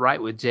something's not right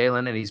with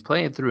Jalen, and he's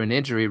playing through an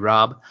injury,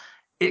 Rob.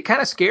 It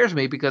kind of scares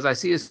me because I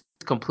see his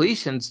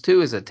completions, too.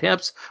 His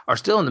attempts are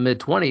still in the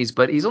mid-20s,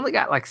 but he's only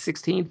got like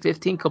 16,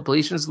 15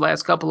 completions the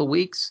last couple of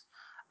weeks.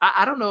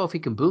 I don't know if he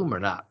can boom or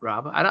not,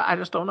 Rob. I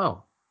just don't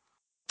know.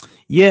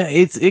 Yeah,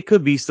 it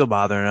could be still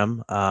bothering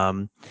him.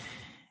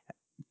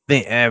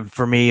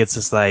 For me, it's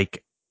just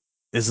like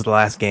this is the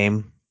last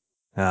game.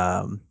 He's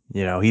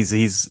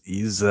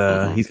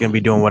gonna be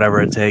doing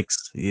whatever it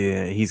takes.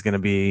 Yeah, he's gonna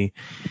be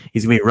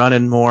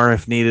running more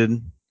if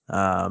needed.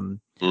 I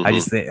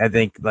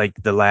think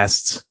like the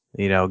last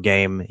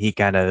game, he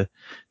kind of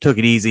took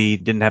it easy,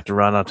 didn't have to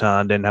run a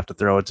ton, didn't have to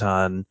throw a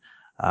ton.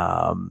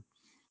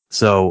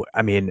 So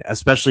I mean,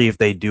 especially if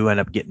they do end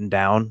up getting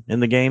down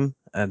in the game,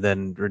 and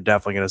then we're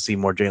definitely going to see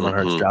more Jalen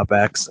Hurts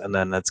dropbacks, and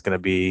then that's going to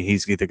be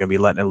he's either going to be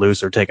letting it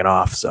loose or taking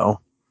off. So.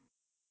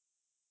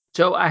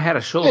 Joe, I had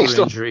a shoulder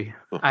injury.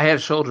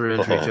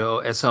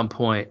 Joe, at some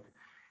point.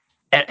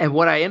 And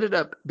what I ended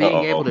up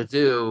being able to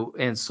do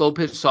in slow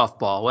pitch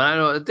softball, when I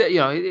know,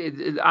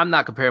 I'm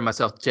not comparing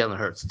myself to Jalen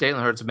Hurts.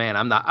 Jalen Hurts, man,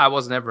 I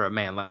wasn't ever a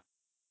man like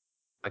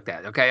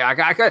that. Okay.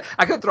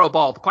 I could throw a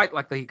ball quite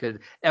like he could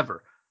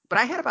ever, but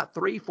I had about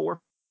 3,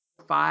 4,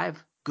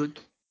 5 good,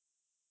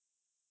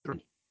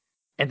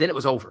 and then it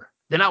was over.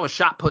 Then I was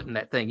shot putting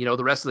that thing,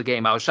 the rest of the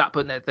game. I was shot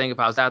putting that thing if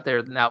I was out there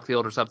in the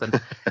outfield or something.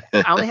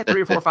 I only had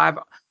 3 or 4 or 5.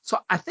 So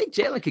I think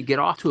Jalen could get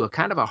off to a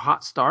kind of a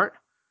hot start.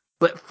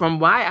 But from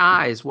my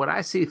eyes, what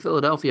I see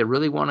Philadelphia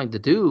really wanting to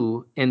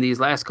do in these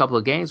last couple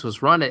of games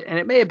was run it. And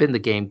it may have been the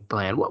game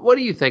plan. What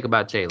do you think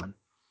about Jalen?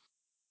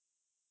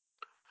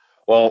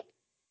 Well,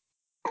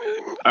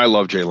 I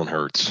love Jalen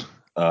Hurts.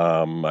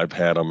 I've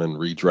had him in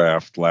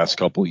redraft last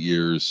couple of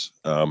years.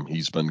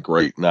 He's been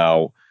great.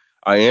 Now,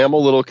 I am a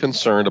little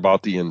concerned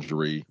about the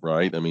injury,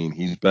 right? I mean,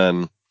 he's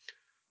been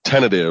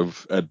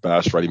tentative at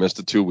best, right? He missed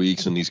the 2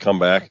 weeks and he's come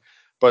back.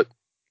 But,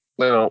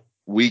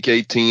 week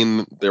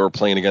 18, they were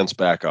playing against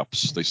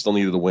backups. They still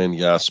needed to win,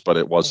 yes, but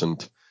it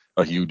wasn't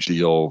a huge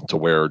deal to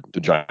where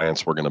the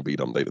Giants were going to beat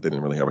them. They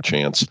didn't really have a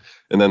chance.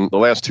 And then the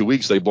last 2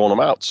 weeks, they've blown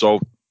them out. So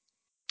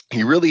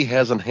he really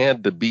hasn't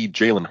had to beat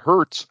Jalen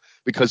Hurts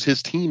because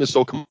his team is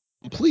so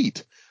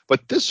complete.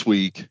 But this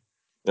week,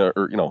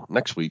 or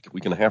next week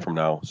and a half from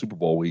now, Super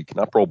Bowl week,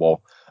 not Pro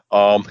Bowl,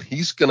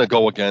 he's going to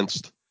go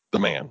against the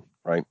man,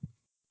 right?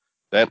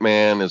 That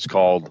man is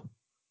called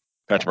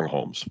Patrick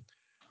Mahomes.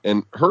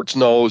 And Hurts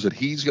knows that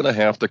he's going to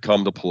have to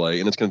come to play,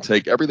 and it's going to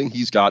take everything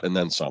he's got and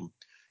then some.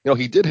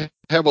 He did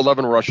have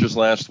 11 rushes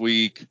last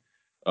week,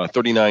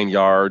 39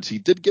 yards. He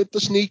did get the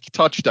sneak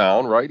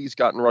touchdown, right? He's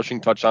gotten rushing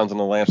touchdowns in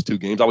the last 2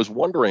 games. I was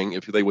wondering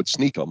if they would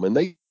sneak him, and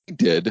they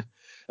did.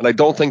 And I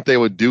don't think they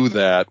would do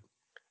that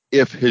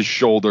if his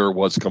shoulder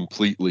was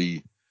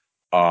completely,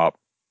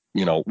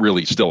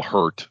 really still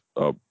hurt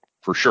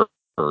for sure.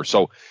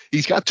 So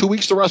he's got 2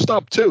 weeks to rest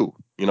up too,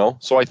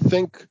 So I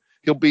think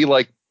he'll be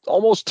like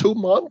almost 2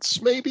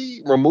 months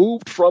maybe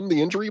removed from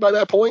the injury by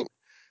that point.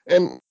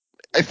 And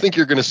I think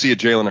you're going to see a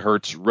Jalen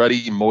Hurts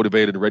ready,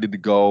 motivated, ready to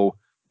go.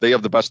 They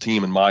have the best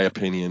team, in my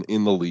opinion,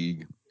 in the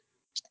league.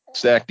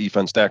 Stacked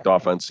defense, stacked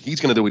offense. He's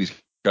going to do what he's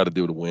got to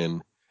do to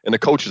win. And the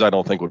coaches, I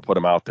don't think, would put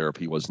him out there if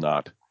he was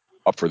not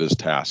up for this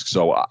task.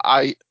 So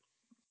I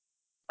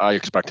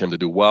expect him to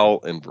do well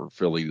and for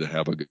Philly to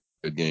have a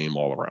good game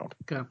all around.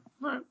 Okay. All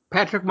right.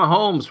 Patrick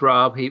Mahomes,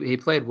 Rob, he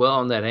played well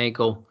on that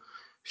ankle.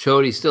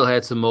 Showed he still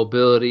had some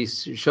mobility,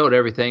 showed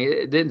everything.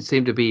 It didn't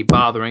seem to be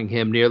bothering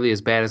him nearly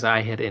as bad as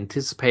I had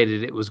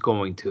anticipated it was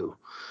going to.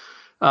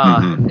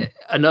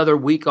 Another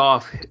week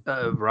off,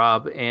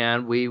 Rob,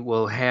 and we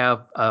will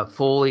have a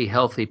fully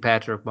healthy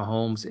Patrick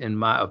Mahomes, in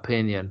my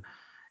opinion.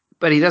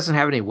 But he doesn't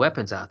have any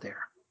weapons out there.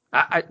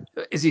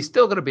 Is he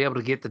still going to be able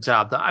to get the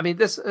job done? I mean,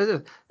 this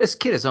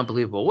kid is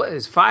unbelievable. What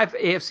is 5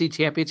 AFC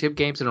championship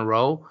games in a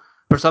row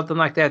or something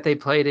like that they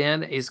played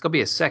in? It's going to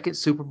be a second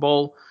Super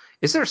Bowl.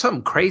 Is there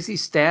some crazy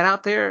stat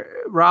out there,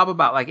 Rob,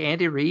 about like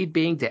Andy Reid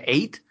being to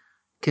 8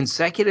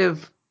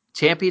 consecutive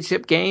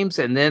championship games?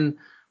 And then,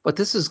 but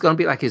this is going to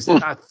be like his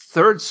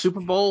third Super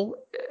Bowl,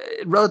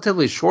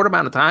 relatively short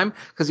amount of time,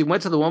 because he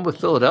went to the one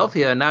with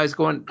Philadelphia and now he's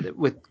going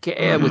with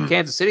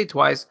Kansas City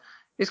twice.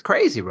 It's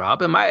crazy,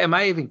 Rob. Am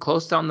I even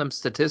close on them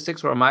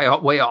statistics, or am I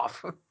way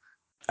off?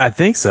 I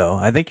think so.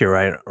 I think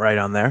you're right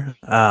on there.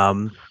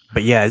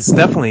 But yeah, it's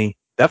definitely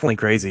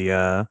crazy.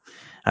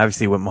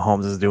 Obviously what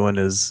Mahomes is doing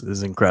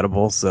is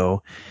incredible.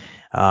 So,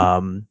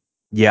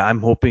 yeah, I'm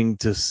hoping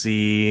to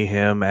see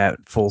him at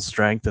full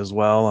strength as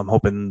well. I'm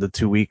hoping the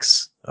 2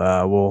 weeks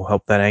will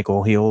help that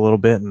ankle heal a little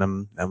bit, and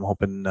I'm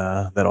hoping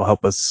that'll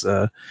help us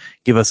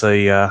give us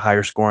a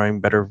higher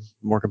scoring, better,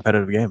 more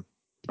competitive game.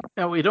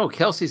 Now we know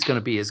Kelsey's going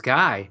to be his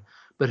guy,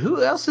 but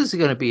who else is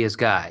going to be his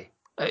guy?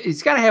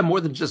 He's got to have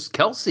more than just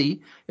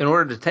Kelsey in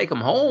order to take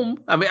him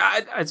home. I mean,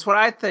 that's what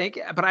I think.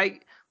 But I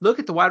look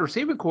at the wide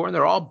receiver core, and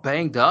they're all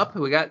banged up.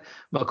 We got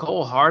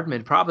McCole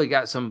Hardman, probably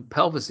got some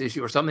pelvis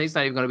issue or something. He's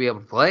not even going to be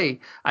able to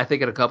play, I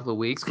think, in a couple of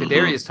weeks.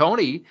 Kadarius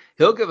Toney,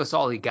 he'll give us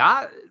all he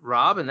got,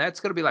 Rob, and that's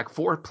going to be like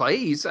 4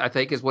 plays, I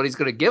think, is what he's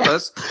going to give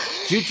us.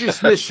 Juju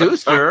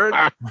Smith-Schuster,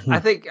 I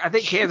think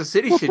Kansas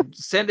City should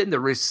send in the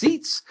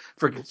receipts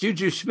for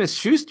Juju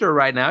Smith-Schuster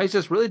right now. He's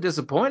just really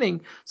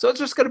disappointing. So it's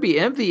just going to be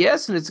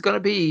MVS, and it's going to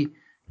be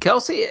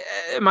Kelsey.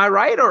 Am I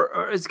right?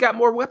 Or it's got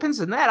more weapons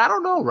than that? I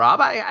don't know, Rob.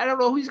 I don't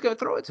know who he's going to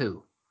throw it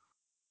to.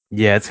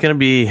 Yeah, it's going to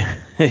be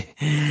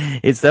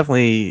it's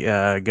definitely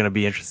going to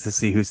be interesting to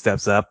see who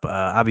steps up.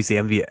 Obviously,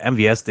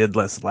 MVS did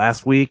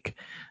last week.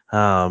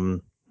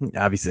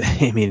 Obviously,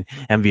 I mean,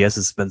 MVS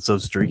has been so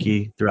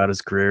streaky throughout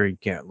his career. You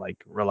can't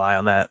like rely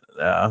on that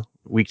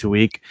week to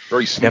week.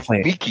 Very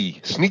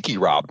Definitely sneaky,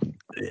 Rob.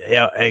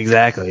 Yeah,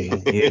 exactly.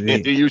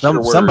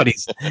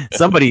 Somebody's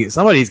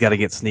got to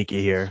get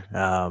sneaky here.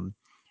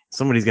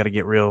 Somebody's got to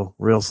get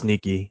real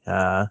sneaky.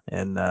 But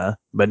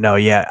no,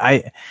 yeah,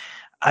 I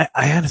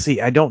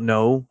honestly I don't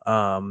know.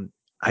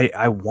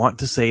 I want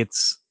to say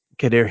it's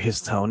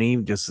Kadarius Toney.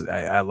 Just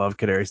I love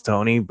Kadarius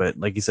Toney, but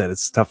like you said,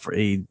 it's tough.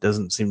 He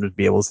doesn't seem to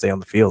be able to stay on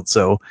the field.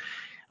 So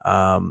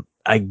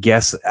I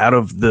guess out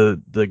of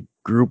the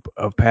group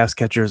of pass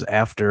catchers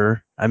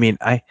after, I mean,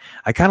 I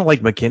kind of like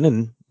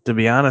McKinnon, to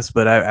be honest,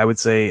 but I would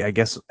say I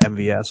guess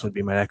MVS would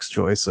be my next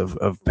choice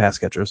of pass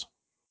catchers.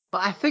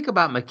 Well, I think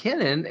about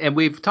McKinnon, and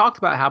we've talked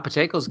about how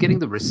Pacheco's getting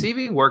the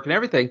receiving work and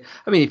everything.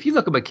 I mean, if you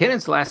look at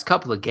McKinnon's last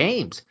couple of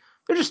games,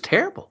 they're just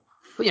terrible.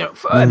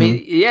 I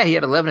mean, yeah, he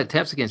had 11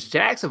 attempts against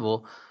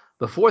Jacksonville.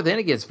 Before then,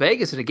 against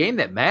Vegas, in a game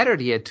that mattered,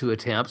 he had 2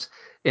 attempts.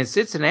 In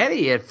Cincinnati,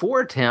 he had 4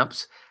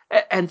 attempts.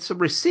 And some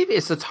receiving,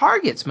 it's the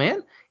targets,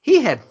 man.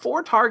 He had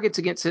 4 targets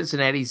against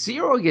Cincinnati,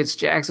 0 against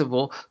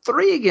Jacksonville,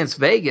 3 against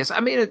Vegas. I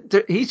mean,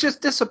 he's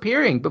just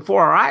disappearing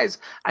before our eyes.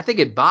 I think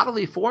in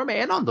bodily form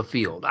and on the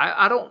field.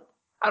 I don't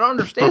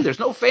understand. There's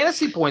no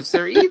fantasy points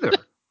there either.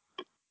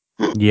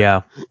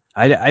 Yeah.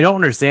 I don't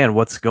understand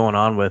what's going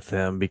on with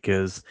him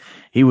because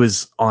he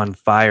was on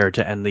fire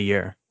to end the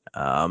year.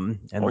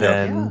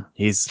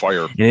 He's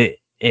fire.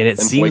 And it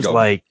seems fuego.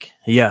 like,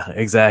 yeah,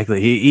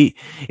 exactly.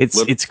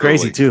 It's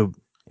crazy too.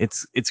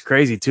 It's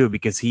crazy too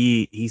because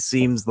he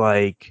seems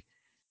like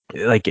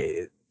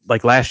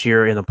last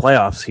year in the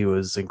playoffs he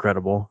was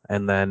incredible,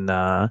 and then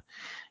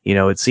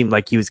it seemed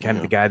like he was kind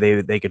of the guy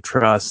they could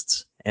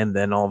trust, and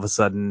then all of a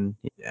sudden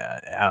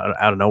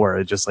out of nowhere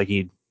it just like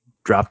he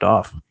dropped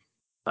off.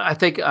 I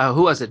think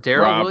who was it?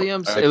 Darrell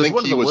Williams. I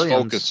think he was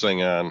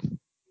focusing on.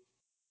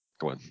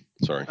 Go ahead.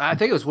 Sorry. I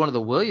think it was one of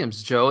the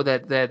Williams, Joe,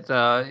 that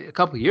a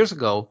couple of years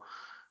ago.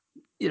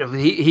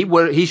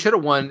 He should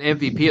have won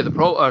MVP of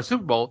the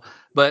Super Bowl,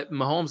 but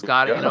Mahomes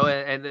got it,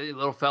 and the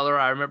little feller,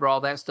 I remember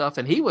all that stuff,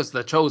 and he was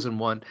the chosen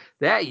one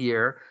that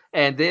year.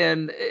 And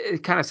then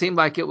it kind of seemed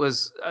like it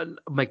was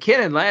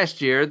McKinnon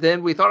last year.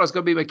 Then we thought it was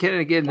going to be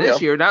McKinnon again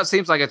this year. Now it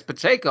seems like it's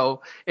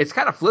Pacheco. It's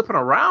kind of flipping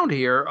around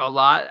here a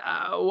lot.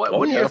 What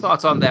are your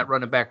thoughts on that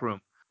running back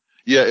room?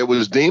 Yeah, it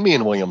was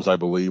Damian Williams, I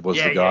believe,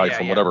 was the guy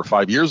from whatever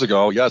 5 years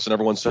ago. Yes, and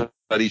everyone said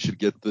he should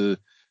get the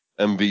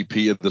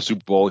MVP at the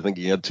Super Bowl. I think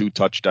he had 2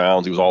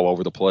 touchdowns. He was all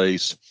over the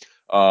place.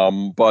 As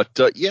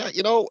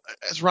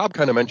Rob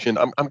kind of mentioned,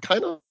 I'm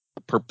kind of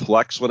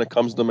perplexed when it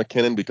comes to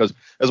McKinnon because,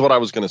 as what I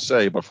was going to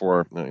say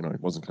before, I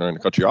wasn't trying to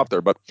cut you off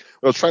there, but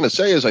what I was trying to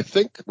say is I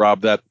think,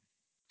 Rob, that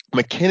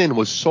McKinnon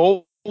was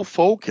so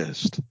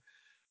focused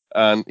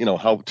on,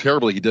 how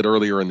terribly he did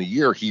earlier in the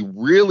year. He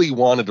really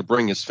wanted to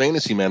bring his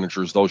fantasy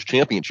managers those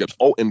championships.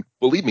 Oh, and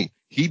believe me,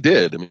 he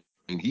did. I mean,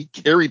 he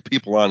carried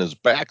people on his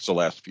backs the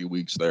last few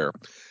weeks there.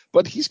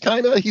 But he's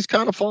kind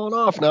of fallen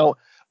off. Now,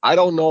 I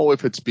don't know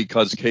if it's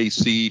because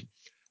KC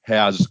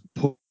has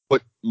put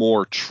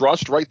more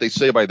trust, right? They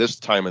say by this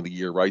time of the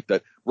year, right,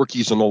 that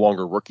rookies are no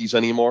longer rookies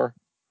anymore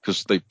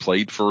because they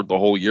played for the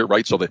whole year,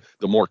 right? So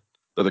the more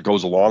that it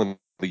goes along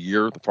the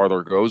year, the farther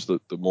it goes, the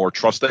more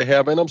trust they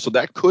have in them. So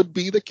that could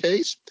be the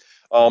case.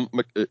 Pacheco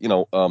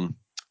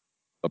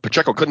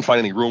couldn't find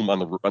any room on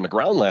the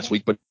ground last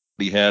week, but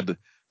he had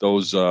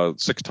those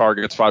 6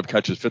 targets, 5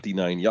 catches,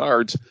 59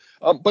 yards.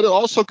 But it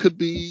also could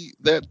be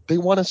that they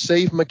want to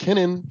save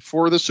McKinnon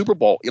for the Super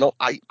Bowl.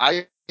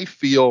 I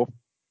feel,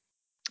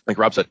 like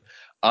Rob said,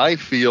 I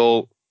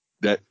feel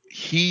that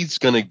he's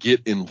going to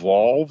get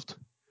involved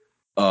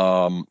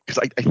because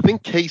I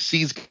think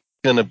KC's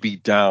going to be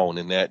down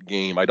in that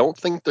game. I don't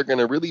think they're going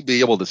to really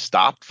be able to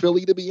stop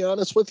Philly, to be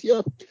honest with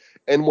you.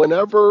 And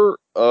whenever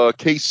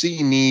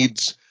KC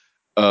needs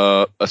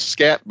a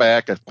scat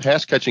back, a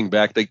pass catching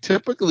back, they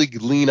typically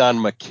lean on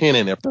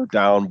McKinnon if they're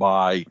down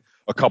by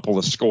a couple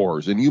of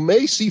scores. And you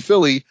may see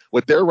Philly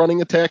with their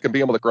running attack and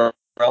being able to ground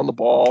the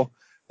ball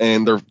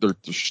and their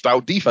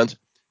stout defense.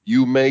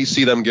 You may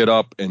see them get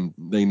up and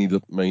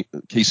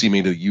KC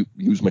need to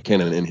use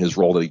McKinnon in his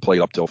role that he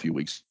played up till a few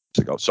weeks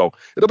ago. So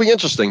it'll be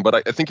interesting,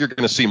 but I think you're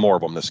going to see more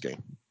of them this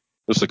game.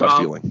 Just a gut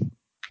feeling.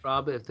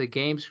 Rob, if the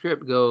game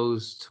script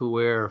goes to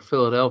where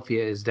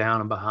Philadelphia is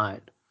down and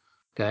behind,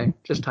 Okay,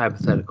 just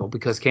hypothetical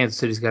because Kansas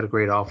City's got a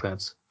great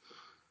offense.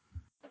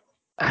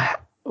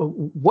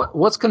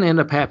 What's going to end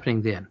up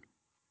happening then?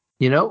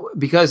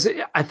 Because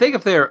I think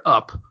if they're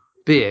up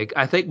big,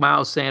 I think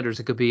Miles Sanders,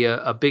 it could be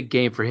a big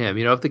game for him.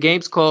 If the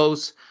game's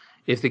close,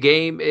 if they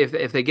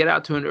get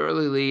out to an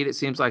early lead, it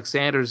seems like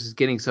Sanders is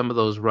getting some of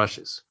those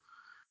rushes.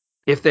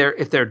 If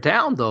they're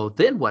down though,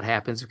 then what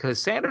happens?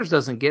 Because Sanders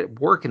doesn't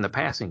get work in the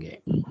passing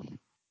game.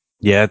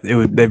 Yeah,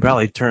 they'd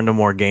probably turn to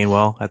more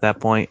Gainwell at that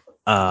point.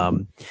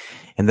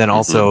 And then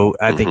also,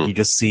 I think you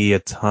just see a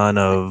ton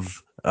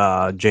of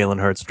Jalen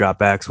Hurts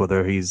dropbacks,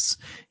 whether he's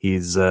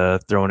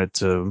throwing it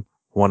to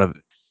one of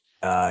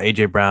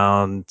AJ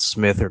Brown,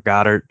 Smith, or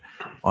Goddard,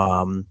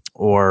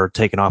 or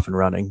taking off and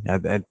running.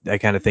 I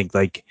kind of think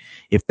like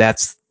if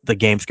that's the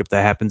game script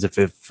that happens, if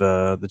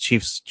the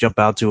Chiefs jump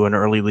out to an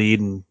early lead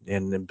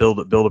and build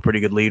a pretty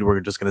good lead, we're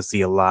just going to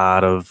see a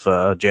lot of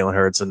Jalen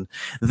Hurts. And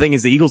the thing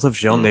is, the Eagles have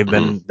shown they've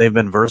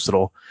been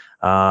versatile.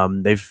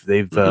 They've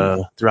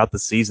throughout the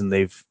season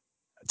they've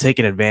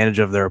taken advantage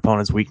of their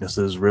opponent's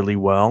weaknesses really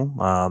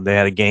well. They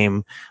had a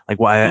game I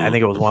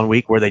think it was one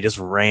week where they just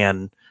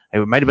ran.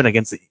 It might have been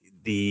against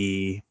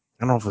the I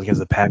don't know if it was against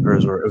the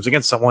Packers or it was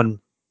against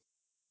someone.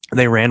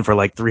 They ran for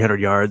like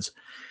 300 yards,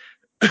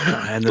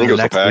 and then the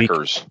next week,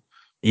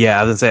 yeah,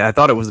 I was gonna say I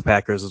thought it was the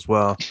Packers as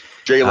well.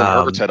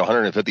 Jalen Hurts had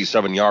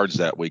 157 yards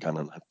that week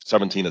on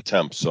 17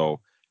 attempts, so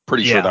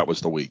pretty sure that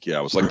was the week. Yeah,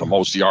 it was like the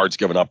most yards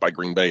given up by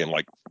Green Bay in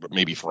like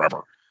maybe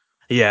forever.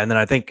 Yeah, and then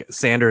I think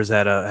Sanders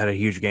had a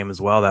huge game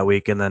as well that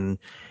week, and then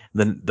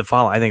I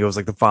think it was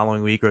like the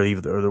following week or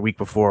the week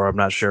before. I'm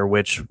not sure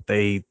which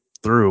they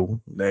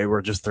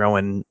were just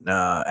throwing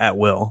at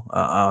will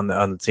on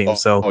the team.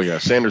 Yeah,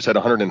 Sanders had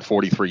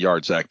 143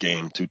 yards that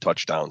game, 2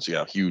 touchdowns.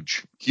 Yeah,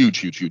 huge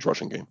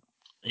rushing game.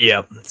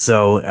 Yeah,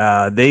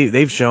 so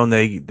they've shown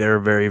they're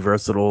very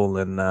versatile,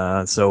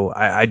 and so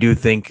I do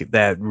think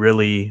that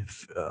really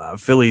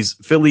Philly's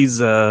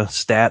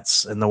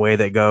stats and the way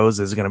that goes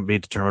is going to be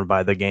determined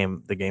by the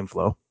game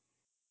flow.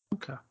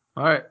 Okay.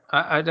 All right.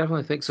 I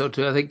definitely think so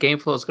too. I think game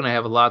flow is going to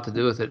have a lot to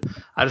do with it.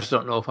 I just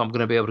don't know if I'm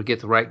going to be able to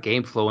get the right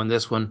game flow in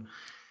this one.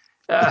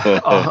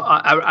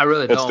 I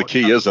really don't. That's the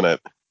key, isn't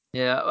it?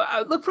 Yeah.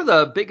 I look for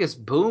the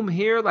biggest boom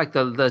here, like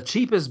the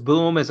cheapest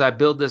boom as I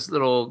build this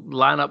little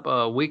lineup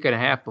a week and a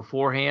half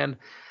beforehand.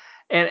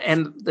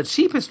 And the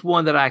cheapest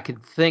one that I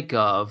could think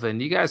of,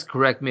 and you guys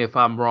correct me if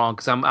I'm wrong,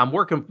 because I'm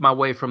working my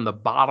way from the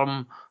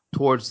bottom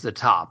towards the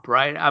top,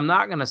 right? I'm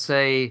not going to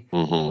say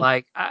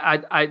like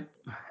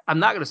I'm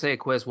not going to say a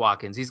Quez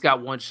Watkins. He's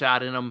got one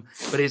shot in him,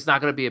 but it's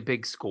not going to be a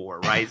big score,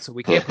 right? So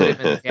we can't put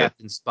him in the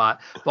captain spot.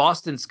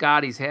 Boston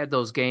Scott, he's had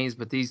those games,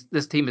 but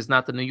this team is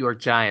not the New York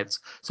Giants.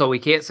 So we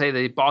can't say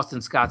that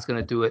Boston Scott's going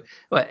to do it.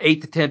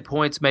 8 to 10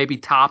 points, maybe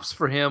tops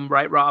for him,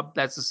 right, Rob?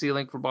 That's the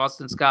ceiling for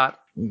Boston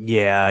Scott.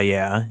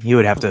 Yeah. He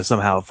would have to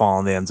somehow fall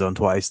in the end zone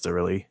twice to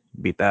really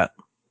beat that.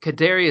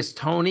 Kadarius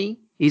Toney,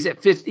 he's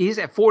at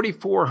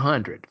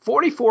 4,400.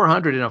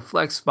 4,400 in a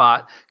flex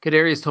spot.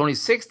 Kadarius Toney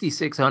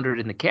 6,600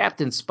 in the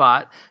captain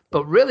spot.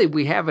 But really,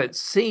 we haven't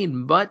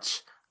seen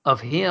much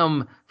of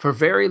him for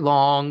very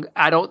long.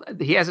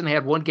 He hasn't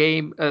had one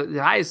game.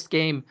 The highest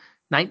game,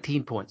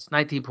 19 points.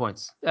 19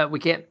 points. We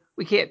can't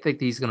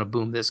think he's going to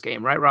boom this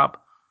game, right, Rob?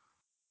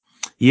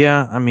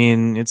 Yeah, I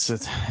mean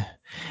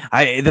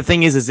the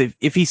thing is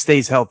if he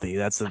stays healthy,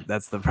 that's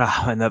the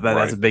problem.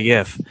 That's a big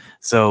if.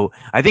 So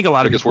I think a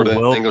lot of people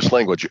will English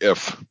language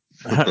if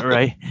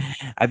right.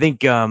 I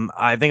think a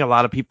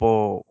lot of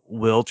people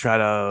will try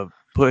to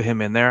put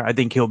him in there. I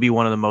think he'll be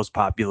one of the most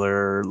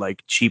popular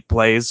like cheap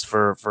plays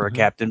for a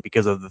captain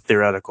because of the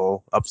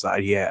theoretical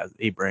upside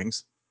he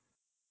brings.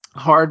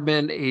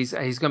 Hardman, he's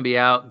going to be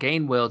out.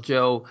 Gainwell,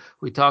 Joe,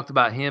 we talked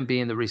about him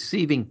being the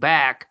receiving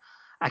back.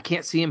 I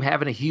can't see him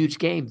having a huge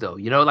game though.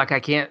 Like I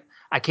can't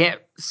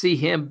see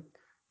him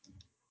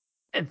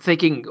and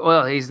thinking,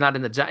 well, he's not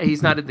in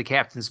the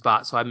captain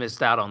spot, so I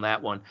missed out on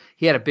that one.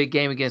 He had a big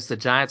game against the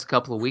Giants a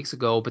couple of weeks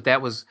ago, but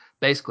that was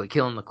basically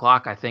killing the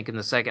clock, I think, in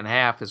the second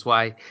half is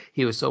why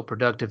he was so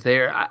productive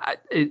there.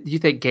 Do you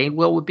think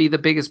Gainwell would be the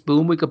biggest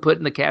boom we could put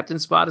in the captain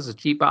spot as a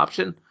cheap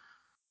option?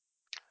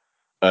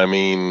 I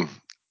mean,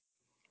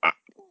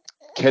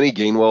 Kenny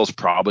Gainwell's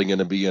probably going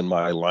to be in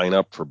my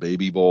lineup for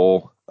Baby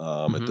Bowl.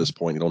 At this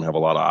point, you don't have a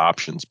lot of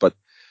options, but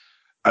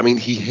I mean,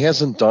 he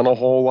hasn't done a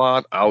whole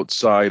lot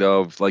outside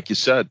of, like you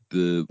said,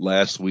 the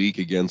last week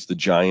against the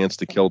Giants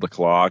to kill the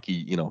clock.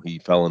 He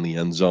fell in the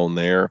end zone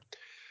there.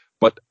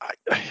 But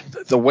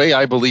the way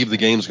I believe the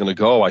game's going to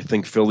go, I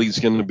think Philly's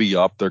going to be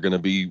up. They're going to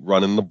be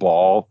running the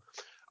ball.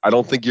 I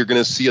don't think you're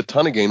going to see a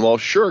ton of Gainwell.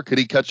 Sure, could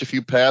he catch a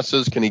few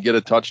passes? Can he get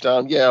a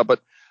touchdown? Yeah,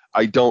 but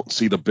I don't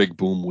see the big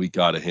boom week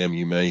out of him.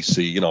 You may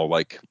see,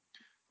 like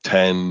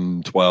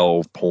 10,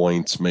 12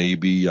 points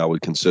maybe. I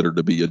would consider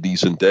to be a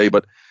decent day,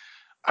 but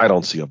I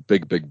don't see a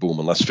big boom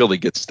unless Philly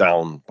gets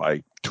down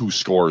by 2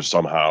 scores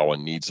somehow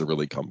and needs to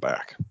really come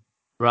back.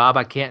 Rob,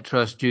 I can't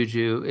trust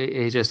Juju.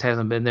 He just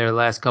hasn't been there the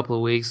last couple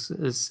of weeks.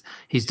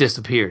 He's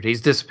disappeared. He's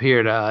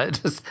disappeared.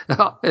 Just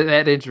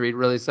that injury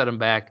really set him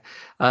back.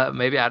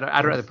 Maybe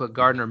I'd rather put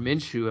Gardner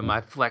Minshew in my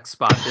flex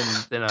spot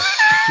than a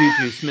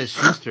Juju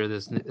Smith-Schuster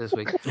this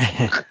week.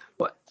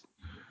 But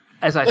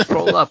as I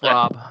scroll up,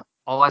 Rob,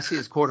 all I see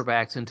is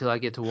quarterbacks until I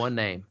get to one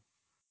name.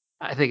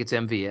 I think it's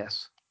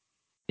MVS.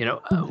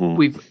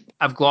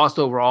 I've glossed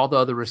over all the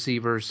other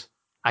receivers.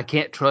 I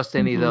can't trust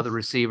any of the other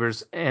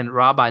receivers. And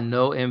Rob, I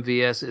know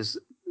MVS is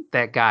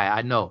that guy.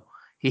 I know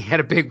he had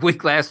a big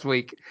week last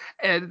week,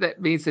 and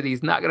that means that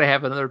he's not going to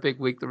have another big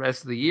week the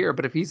rest of the year.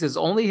 But if he's his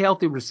only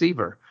healthy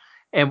receiver,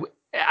 and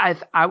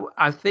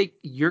I think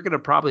you're going to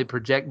probably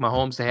project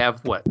Mahomes to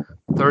have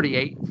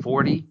 38,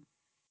 40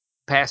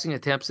 passing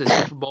attempts this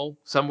Super Bowl,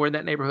 somewhere in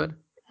that neighborhood.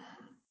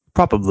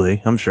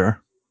 Probably, I'm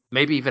sure.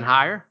 Maybe even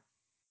higher.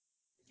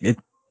 It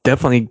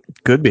definitely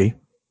could be.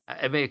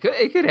 I mean,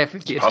 it could have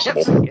 50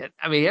 attempts again.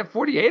 I mean, he had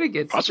 48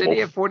 against. Did he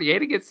have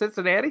 48 against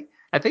Cincinnati?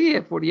 I think he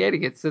had 48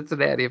 against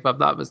Cincinnati, if I'm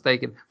not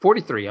mistaken.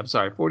 43. I'm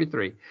sorry,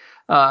 43.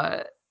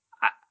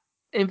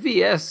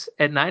 MVS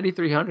at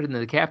 9,300 in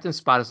the captain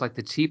spot is like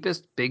the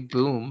cheapest big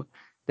boom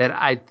that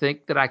I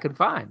think that I could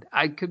find.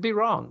 I could be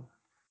wrong.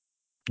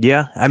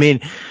 Yeah, I mean,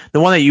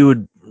 the one that you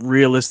would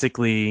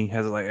realistically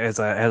has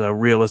a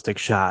realistic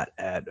shot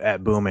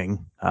at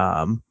booming,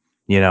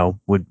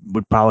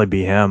 would probably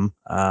be him.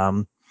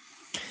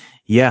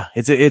 Yeah,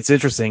 it's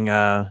interesting.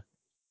 I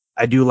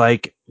do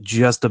like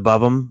just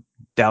above him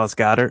Dallas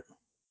Goedert.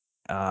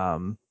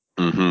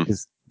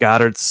 Because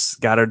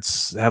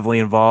Goddard's heavily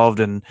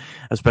involved, and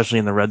especially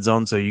in the red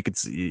zone, so you could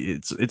see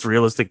it's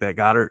realistic that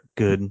Goedert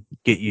could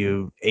get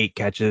you 8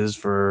 catches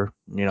for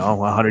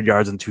 100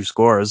 yards and 2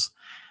 scores.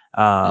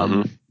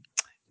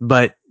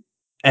 But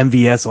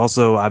MVS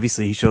also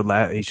obviously he showed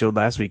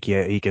last week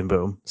he can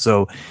boom.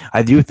 So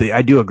I do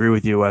agree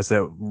with you, Wes,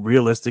 that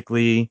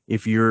realistically,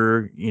 if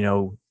you're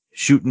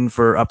shooting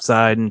for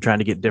upside and trying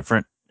to get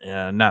different,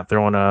 not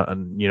throwing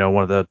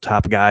one of the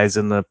top guys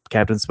in the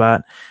captain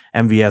spot,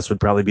 MVS would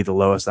probably be the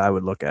lowest I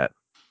would look at.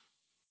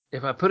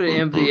 If I put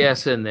an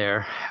MVS in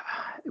there,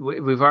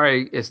 we've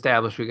already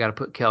established we got to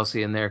put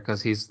Kelsey in there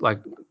because he's like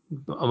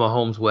a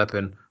Mahomes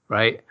weapon,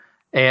 right?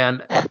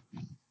 And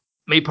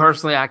me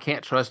personally, I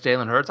can't trust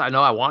Jalen Hurts. I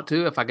know I want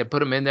to. If I could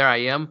put him in there, I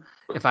am.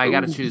 If I got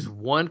to choose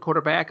one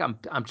quarterback,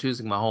 I'm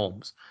choosing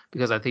Mahomes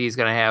because I think he's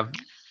going to have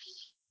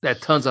that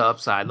tons of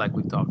upside, like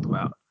we've talked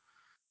about.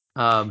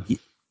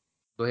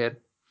 Go ahead.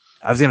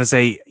 I was going to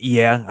say,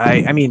 yeah.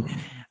 I mean,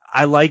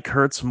 I like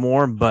Hurts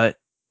more, but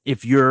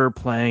if you're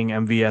playing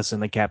MVS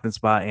in the captain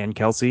spot and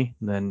Kelsey,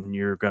 then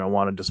you're going to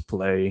want to just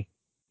play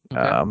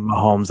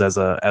Mahomes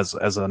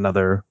as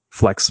another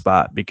flex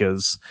spot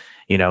because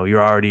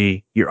you're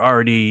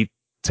already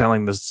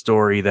telling the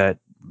story that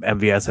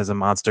MVS has a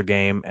monster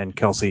game and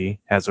Kelsey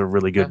has a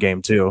really good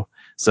game too.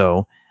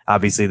 So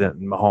obviously that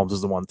Mahomes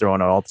is the one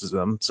throwing all to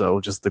them. So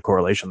just the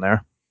correlation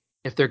there.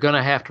 If they're going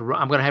to have to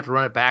I'm going to have to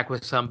run it back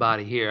with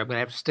somebody here. I'm going to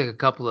have to stick a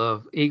couple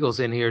of Eagles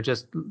in here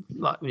just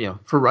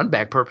for run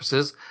back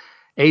purposes.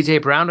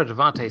 AJ Brown or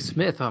Devontae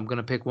Smith. I'm going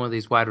to pick one of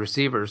these wide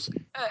receivers.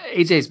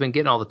 AJ's been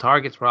getting all the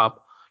targets, Rob.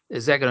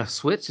 Is that going to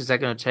switch? Is that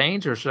going to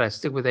change, or should I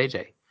stick with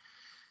AJ?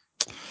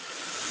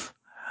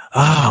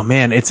 Oh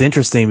man, it's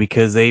interesting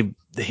because they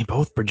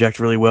both project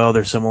really well.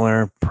 They're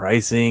similar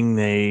pricing.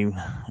 They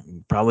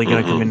probably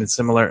going to come in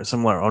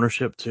similar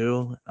ownership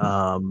too.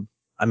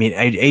 I mean,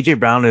 AJ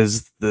Brown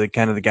is the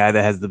kind of the guy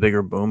that has the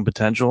bigger boom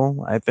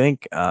potential, I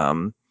think.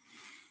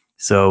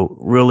 So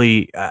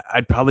really,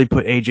 I'd probably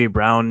put AJ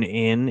Brown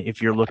in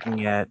if you're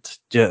looking at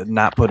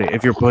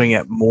if you're putting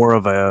at more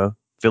of a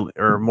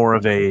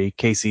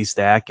KC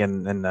stack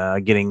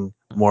and getting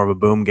more of a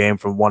boom game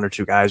from one or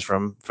two guys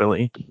from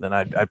Philly, then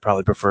I'd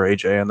probably prefer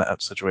AJ in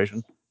that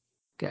situation.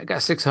 I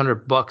got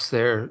 $600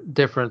 there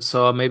difference,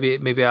 so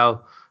maybe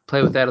I'll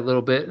play with that a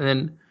little bit, and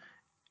then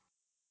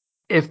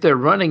if they're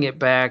running it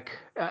back,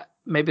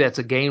 maybe that's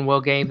a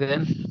Gainwell game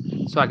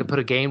then, so I could put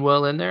a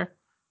Gainwell in there,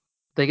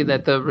 thinking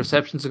that the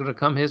receptions are going to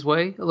come his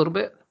way a little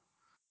bit.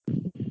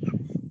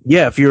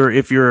 Yeah, if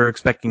you're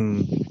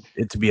expecting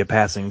it to be a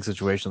passing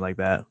situation like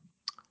that.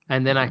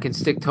 And then I can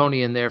stick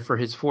Tony in there for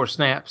his 4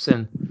 snaps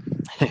and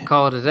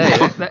call it a day.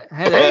 That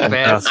ain't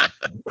bad.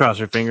 Cross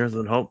your fingers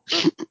and hope.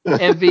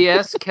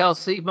 MVS,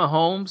 Kelsey,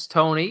 Mahomes,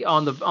 Tony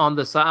on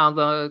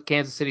the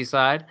Kansas City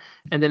side,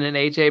 and then an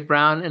AJ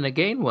Brown and a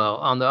Gainwell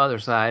on the other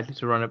side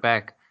to run it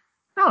back.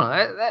 I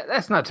don't know.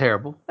 That's not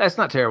terrible. That's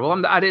not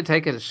terrible. I didn't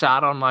take a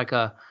shot on like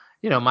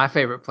my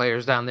favorite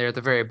players down there at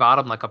the very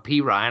bottom, like a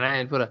P Ryan. I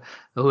didn't put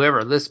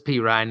whoever this P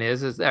Ryan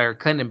is or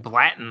Clinton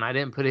Blatton. I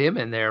didn't put him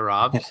in there,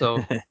 Rob.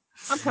 So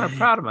I'm kind of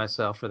proud of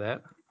myself for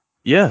that.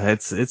 Yeah,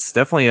 it's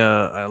definitely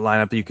a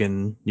lineup you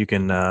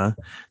can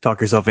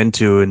talk yourself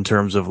into in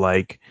terms of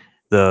like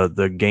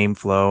the game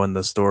flow and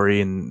the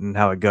story and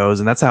how it goes.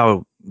 And that's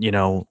how,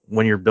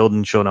 when you're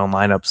building showdown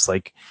lineups,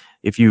 like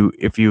if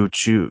you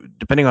choose,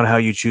 depending on how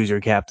you choose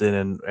your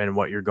captain and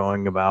what you're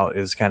going about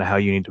is kind of how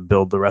you need to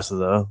build the rest of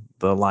the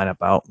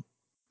lineup out.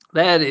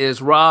 That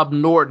is Rob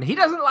Norton. He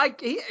doesn't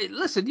like.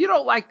 Listen, you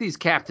don't like these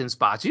captain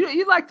spots.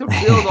 You like to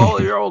build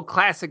all your old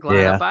classic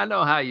lineup. Yeah. I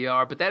know how you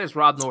are, but that is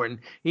Rob Norton.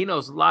 He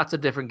knows lots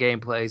of different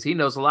gameplays. He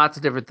knows lots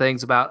of different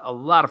things about a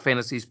lot of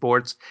fantasy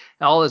sports.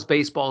 All his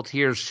baseball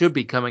tiers should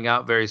be coming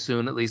out very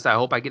soon. At least I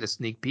hope I get a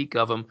sneak peek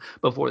of them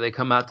before they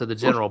come out to the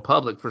general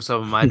public for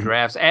some of my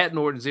drafts. At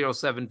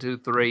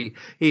Norton0723,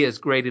 he is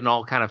great in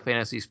all kind of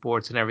fantasy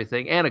sports and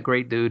everything, and a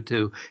great dude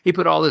too. He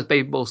put all this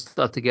baseball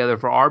stuff together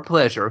for our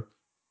pleasure.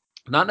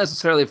 Not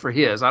necessarily for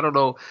his. I don't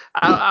know.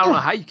 I don't know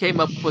how you came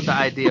up with the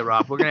idea,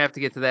 Rob. We're gonna have to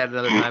get to that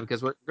another time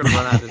because we're gonna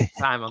run out of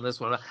time on this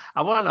one.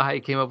 I want to know how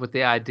you came up with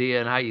the idea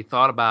and how you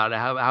thought about it,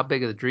 how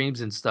big of the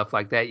dreams and stuff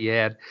like that you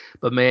had.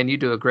 But man, you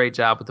do a great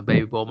job with the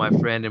Baby Bowl, my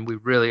friend, and we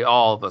really,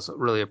 all of us,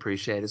 really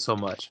appreciate it so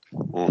much.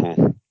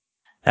 Mm-hmm.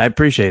 I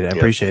appreciate it. I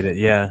appreciate it.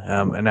 Yeah.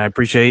 And I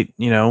appreciate,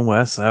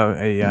 Wes,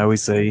 I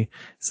always say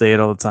it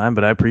all the time,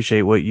 but I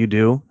appreciate what you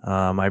do.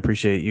 I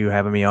appreciate you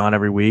having me on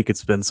every week.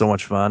 It's been so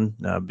much fun,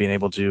 being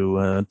able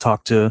to,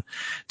 talk to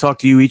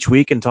you each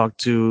week and talk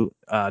to,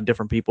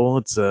 different people.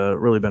 It's,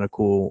 really been a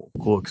cool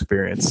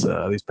experience,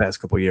 these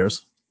past couple of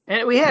years.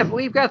 And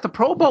we've got the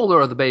Pro Bowler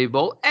of the Baby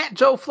Bowl at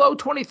Joe Flow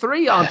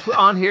 23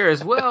 on here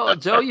as well.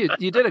 Joe, you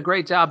did a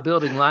great job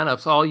building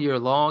lineups all year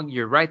long.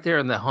 You're right there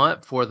in the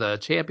hunt for the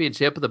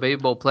championship of the Baby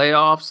Bowl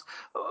playoffs.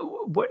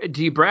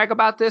 Do you brag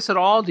about this at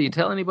all? Do you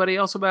tell anybody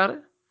else about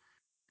it?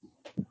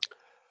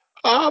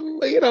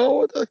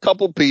 A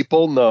couple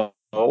people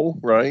know,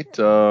 right?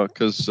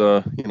 Because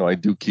I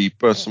do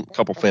keep some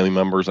couple family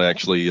members. I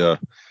actually,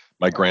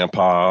 my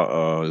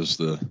grandpa is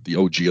the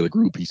OG of the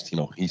group.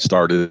 He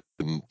started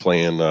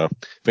playing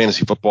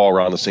fantasy football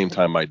around the same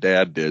time my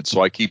dad did,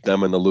 so I keep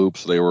them in the loop.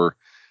 So they were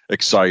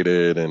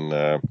excited, and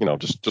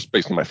just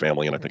based on my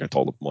family. And I think I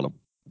told one of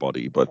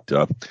buddy, but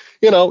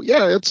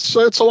it's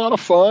a lot of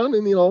fun,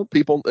 and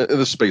people.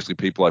 This is basically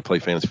people I play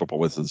fantasy football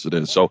with as it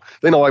is, so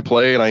they know I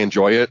play and I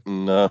enjoy it,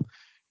 and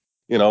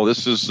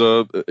this is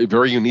a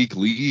very unique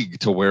league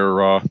to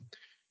where,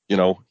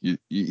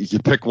 you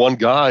pick one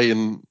guy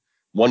in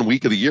 1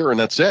 week of the year and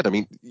that's it. I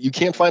mean, you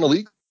can't find a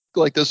league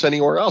like this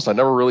anywhere else. I've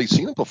never really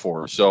seen it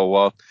before.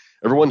 So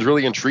everyone's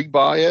really intrigued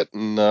by it.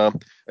 And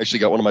actually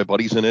got one of my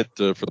buddies in it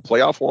for the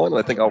playoff one. And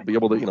I think I'll be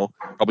able to,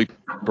 probably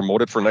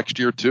promote it for next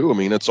year too. I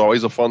mean, it's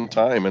always a fun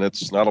time and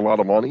it's not a lot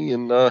of money.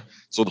 And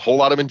so a whole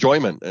lot of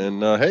enjoyment.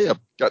 And hey, I've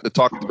got to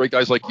talk to great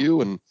guys like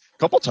you and a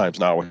couple times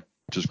now,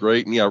 which is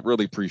great. And yeah, I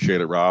really appreciate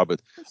it, Rob.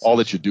 All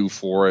that you do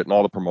for it and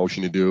all the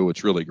promotion you do,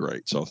 it's really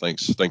great. So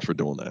thanks for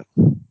doing that.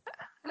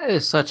 That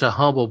is such a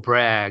humble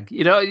brag.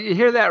 You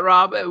hear that,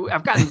 Rob?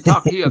 I've gotten to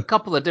talk to you a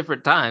couple of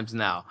different times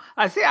now.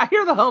 I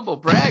hear the humble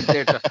brag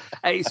there.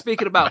 Hey,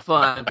 speaking about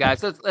fun,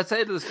 guys, let's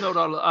end this note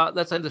on.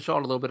 Let's end the show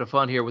on a little bit of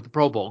fun here with the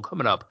Pro Bowl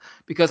coming up,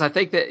 because I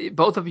think that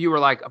both of you were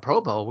like, a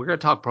Pro Bowl. We're going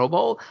to talk Pro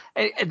Bowl,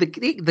 and the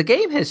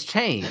game has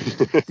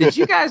changed. Did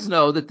you guys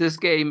know that this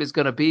game is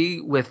going to be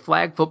with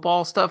flag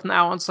football stuff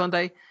now on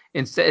Sunday?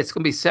 Instead, it's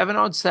going to be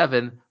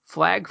 7-on-7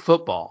 flag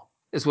football.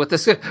 Is what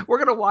this is. We're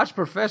going to watch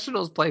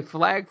professionals play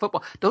flag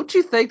football. Don't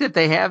you think that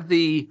they have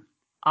the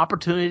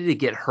opportunity to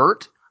get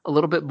hurt a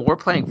little bit more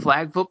playing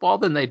flag football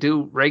than they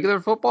do regular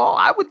football?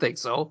 I would think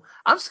so.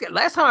 I'm scared.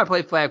 Last time I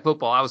played flag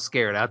football, I was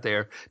scared out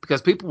there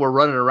because people were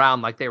running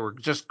around like they were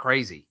just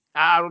crazy.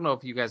 I don't know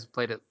if you guys have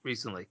played it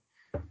recently.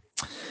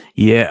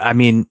 Yeah, I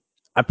mean,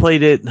 I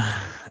played it.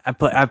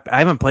 I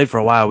haven't played for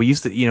a while. We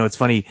used to, it's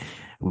funny.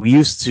 We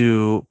used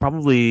to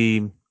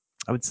probably,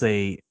 I would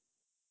say,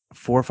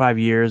 4 or 5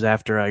 years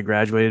after I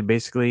graduated,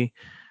 basically.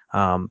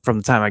 From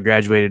the time I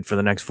graduated for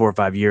the next 4 or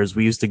 5 years,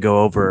 we used to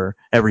go over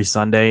every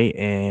Sunday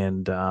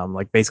and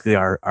like basically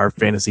our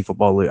fantasy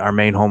football league, our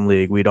main home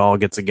league, we'd all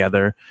get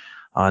together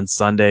on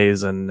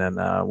Sundays, and then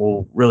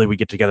we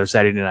get together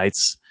Saturday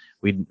nights.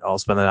 We'd all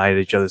spend the night at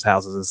each other's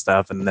houses and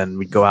stuff, and then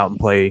we'd go out and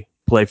play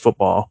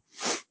football,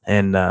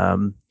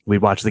 and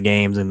we'd watch the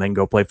games and then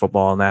go play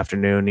football in the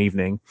afternoon,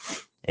 evening.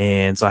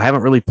 And so I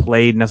haven't really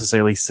played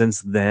necessarily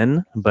since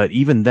then, but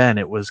even then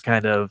it was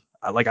kind of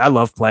like, I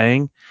love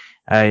playing.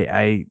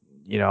 I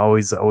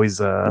always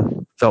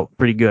felt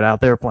pretty good out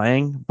there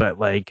playing, but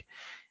like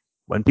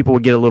when people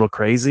would get a little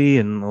crazy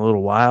and a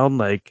little wild,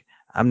 like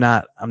I'm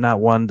not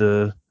one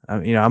to,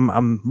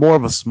 I'm more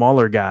of a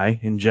smaller guy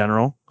in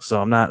general, so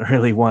I'm not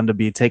really one to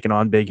be taking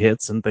on big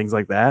hits and things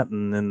like that.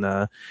 And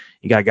then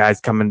you got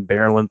guys coming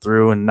barreling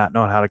through and not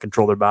knowing how to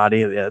control their body.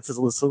 Yeah, it's a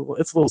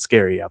little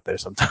scary out there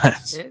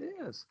sometimes. It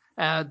is.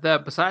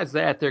 Besides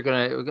that,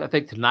 they're I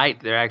think tonight,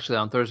 they're actually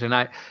on Thursday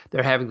night,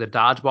 they're having the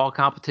dodgeball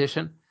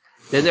competition.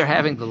 Then they're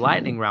having the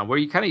lightning round, where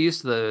you kind of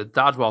used to the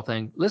dodgeball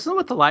thing. Listen to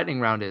what the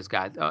lightning round is,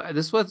 guys.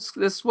 This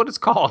is what it's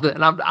called,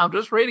 and I'm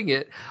just reading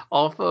it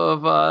off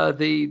of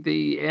the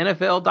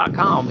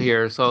NFL.com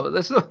here. So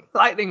this is what the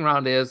lightning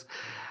round is.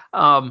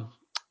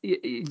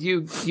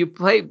 You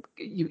play,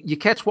 you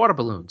catch water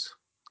balloons,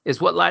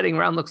 is what lightning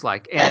round looks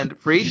like, and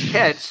for each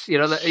catch,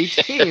 each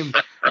team.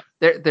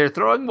 They're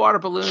throwing water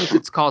balloons.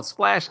 It's called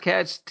splash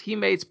catch.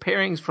 Teammates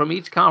pairings from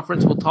each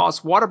conference will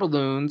toss water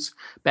balloons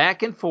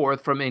back and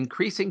forth from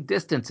increasing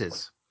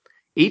distances.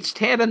 Each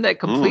tandem that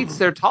completes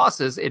their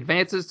tosses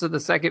advances to the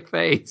second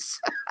phase.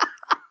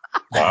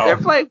 Wow. They're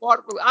playing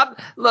water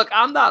polo.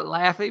 I'm not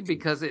laughing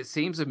because it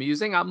seems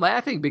amusing. I'm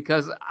laughing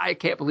because I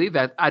can't believe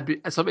that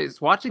somebody's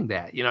watching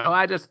that.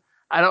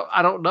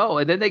 I don't know.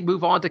 And then they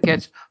move on to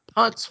catch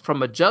punts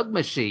from a jug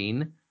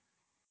machine,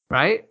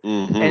 right?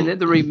 And then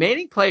the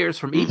remaining players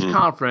from each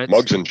conference,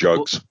 mugs and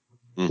jugs.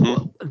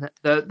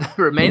 The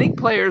remaining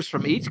players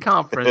from each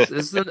conference.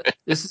 This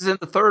is in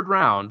the third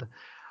round.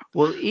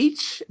 Will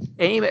each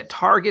aim at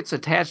targets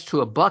attached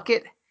to a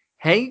bucket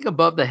hanging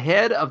above the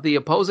head of the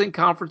opposing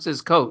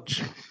conference's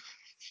coach.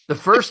 The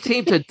first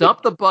team to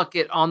dump the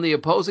bucket on the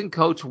opposing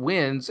coach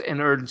wins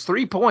and earns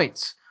 3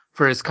 points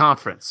for his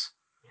conference.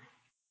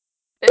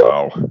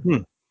 Wow.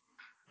 The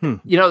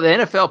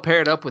NFL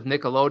paired up with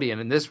Nickelodeon,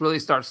 and this really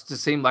starts to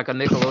seem like a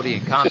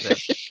Nickelodeon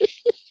contest,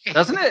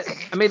 doesn't it?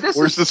 I mean,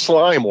 Where's the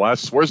slime,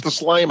 Wes? Where's the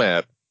slime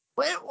at?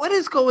 What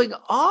is going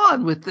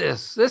on with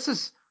this?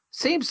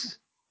 Seems,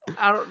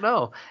 I don't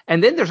know.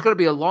 And then there's going to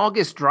be a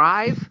longest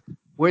drive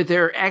where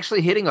they're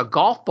actually hitting a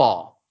golf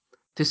ball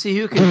to see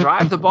who can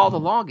drive the ball the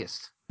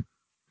longest.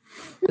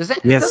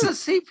 It doesn't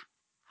seem.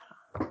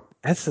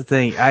 That's the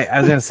thing. I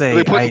was gonna say. Are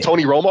they putting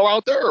Tony Romo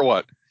out there or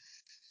what?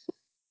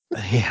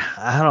 Yeah,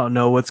 I don't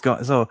know what's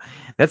going. So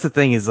that's the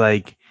thing is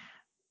like,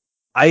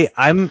 I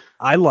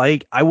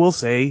will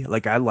say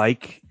like I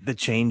like the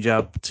change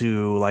up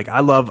to like I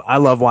love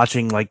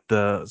watching like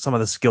some of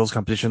the skills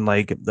competition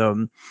like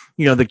the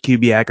the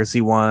QB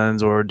accuracy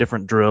ones or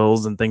different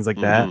drills and things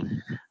like that.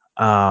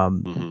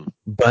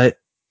 But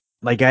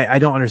like I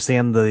don't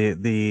understand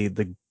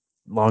the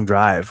long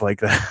drive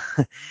like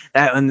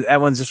that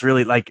one's just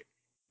really like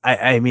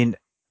I mean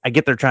I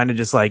get they're trying to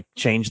just like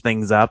change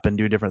things up and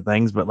do different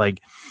things, but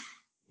like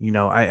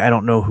I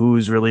don't know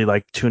who's really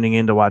like tuning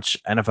in to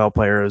watch NFL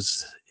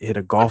players hit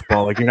a golf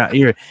ball. Like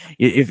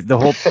if the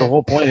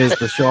whole point is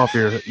to show off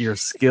your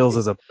skills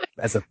as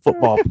a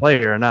football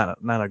player, not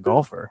a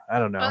golfer. I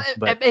don't know,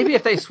 but maybe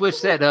if they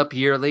switch that up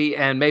yearly,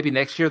 and maybe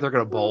next year they're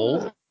going to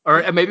bowl,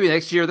 or maybe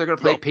next year they're going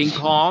to play ping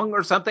pong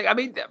or something. I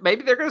mean,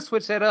 maybe they're going to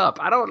switch that up.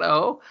 I don't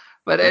know,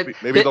 but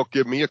maybe they'll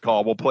give me a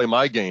call. We'll play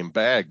my game,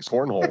 bags,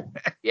 cornhole.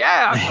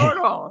 Yeah,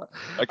 cornhole.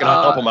 I can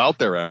help them out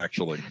there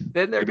actually.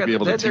 Then they're going to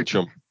be able to teach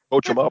them.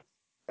 Coach them up.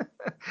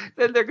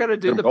 Then they're going to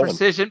do the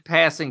precision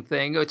passing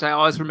thing, which I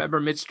always remember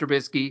Mitch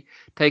Trubisky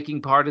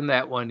taking part in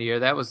that one year.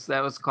 That was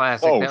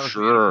classic. Oh, that was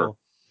sure. Beautiful.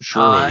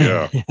 Sure,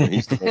 yeah.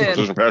 He's the most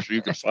precision passer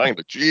you can find.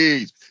 But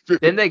jeez,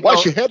 then they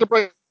you had to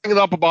bring it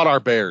up about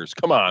our Bears.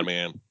 Come on,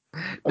 man.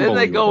 Then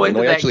they go into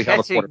we that actually catching.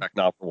 Have a quarterback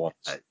now for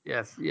once.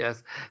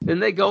 Yes. Then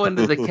they go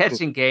into the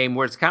catching game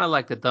where it's kind of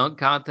like the dunk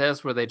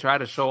contest where they try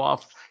to show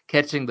off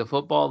catching the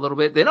football a little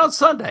bit. Then on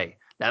Sunday,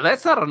 now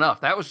that's not enough.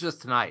 That was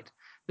just tonight.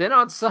 Then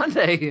on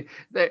Sunday,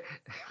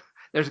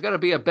 there's going to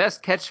be a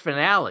best catch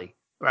finale,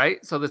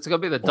 right? So it's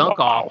going to be the dunk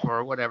off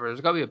or whatever.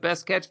 There's going to be a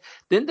best catch.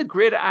 Then the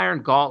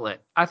gridiron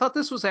gauntlet. I thought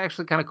this was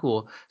actually kind of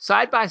cool.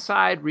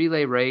 Side-by-side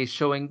relay race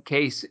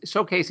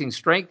showcasing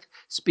strength,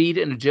 speed,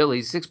 and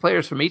agility. 6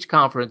 players from each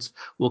conference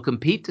will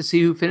compete to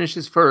see who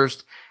finishes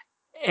first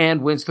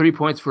and wins 3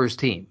 points for his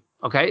team.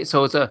 Okay,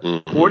 so it's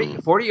a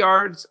 40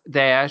 yards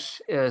dash,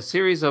 a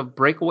series of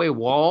breakaway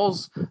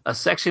walls, a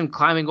section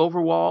climbing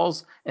over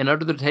walls and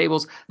under the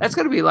tables. That's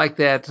going to be like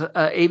that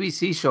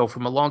ABC show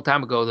from a long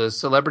time ago, the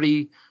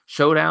Celebrity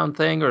Showdown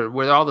thing, or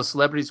where all the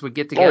celebrities would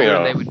get together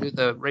and they would do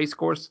the race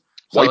course.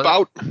 So,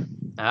 Wipeout?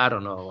 I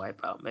don't know,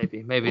 Wipeout. Maybe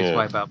it's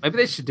Wipeout. Maybe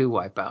they should do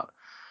Wipeout.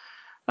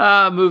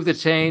 Move the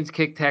chains,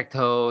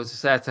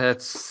 kick-tack-toes.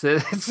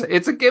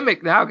 It's a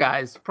gimmick now,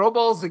 guys. Pro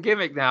Bowl's a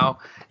gimmick now,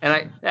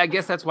 and I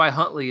guess that's why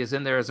Huntley is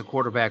in there as a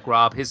quarterback.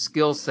 Rob, his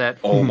skill set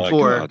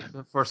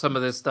for some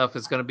of this stuff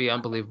is going to be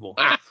unbelievable.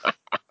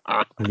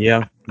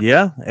 Yeah,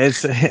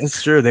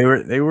 it's true. They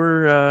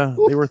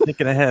were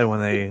thinking ahead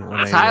when they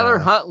Tyler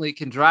Huntley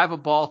can drive a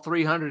ball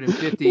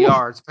 350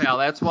 yards, pal.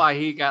 That's why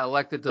he got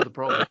elected to the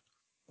Pro Bowl.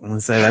 I'm gonna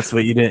say that's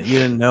what you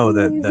didn't know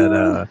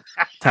that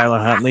Tyler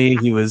Huntley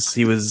he was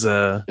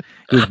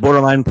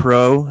borderline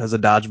pro as a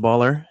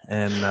dodgeballer,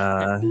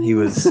 and he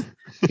was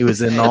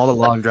in all the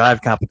long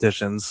drive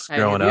competitions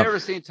growing up. Have you ever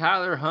seen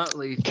Tyler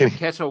Huntley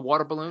catch a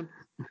water balloon?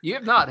 You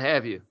have not,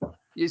 have you?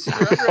 You see,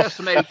 you're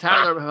underestimating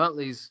Tyler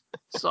Huntley's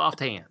soft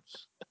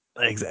hands.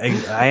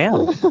 I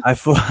am.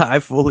 I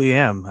fully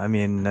am. I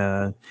mean,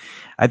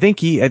 I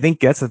think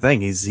that's the thing.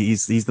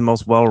 He's the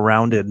most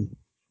well-rounded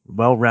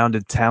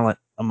talent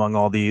among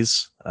all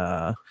these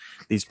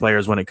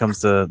players when it comes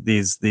to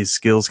these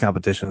skills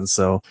competitions.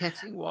 So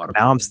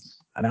now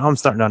I'm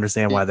starting to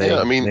understand why they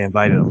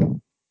invited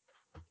him.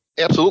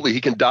 Absolutely,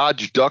 he can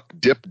dodge, duck,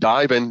 dip,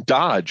 dive, and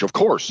dodge. Of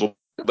course, so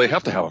they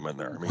have to have him in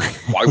there. I mean,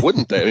 why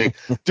wouldn't they? I mean,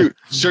 dude,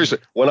 seriously,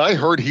 when I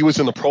heard he was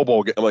in the Pro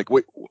Bowl, I'm like,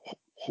 wait,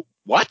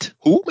 what?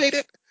 Who made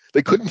it?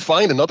 They couldn't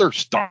find another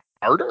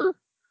starter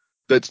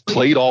that's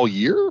played all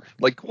year.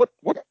 Like what?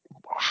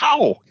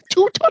 How?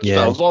 2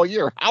 touchdowns all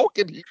year. How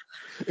can he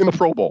in the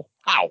Pro Bowl?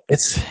 How?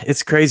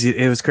 It's crazy.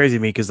 It was crazy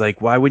to me because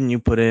like, why wouldn't you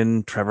put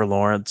in Trevor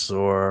Lawrence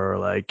or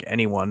like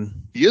anyone?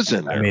 He is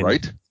in there,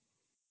 right?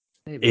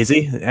 Maybe. Is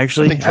he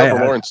actually? I think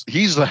Trevor Lawrence.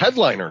 He's the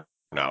headliner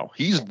now.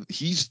 He's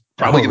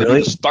probably going to be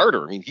the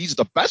starter. I mean, he's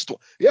the best one.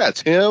 Yeah,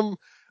 it's him.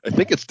 I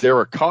think it's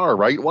Derek Carr,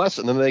 right, Wes?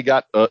 And then they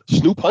got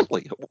Snoop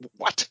Huntley.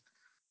 What?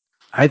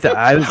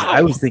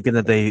 I was thinking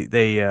that they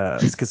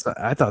because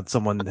I thought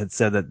someone had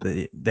said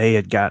that they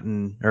had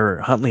gotten, or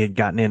Huntley had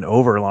gotten in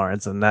over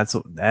Lawrence, and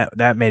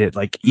that made it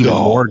like even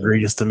more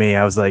egregious to me.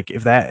 I was like,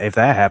 if that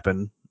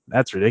happened,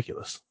 that's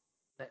ridiculous.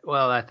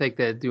 Well, I think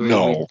that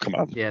Come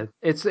on. Yeah,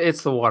 it's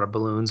the water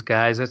balloons,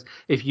 guys.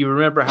 If you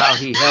remember how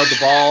he held the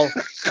ball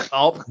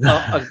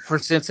for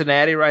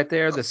Cincinnati right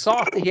there,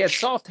 he had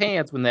soft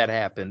hands when that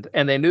happened,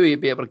 and they knew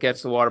he'd be able to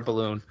catch the water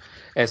balloon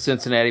as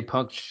Cincinnati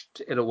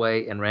punched it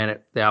away and ran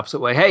it the opposite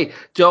way. Hey,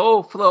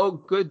 Joe Flo,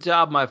 good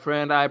job, my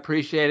friend. I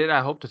appreciate it.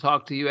 I hope to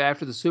talk to you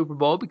after the Super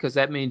Bowl because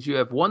that means you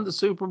have won the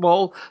Super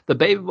Bowl, the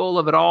Baby Bowl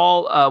of it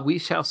all. We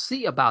shall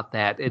see about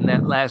that in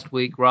that last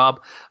week,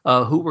 Rob,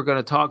 who we're going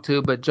to talk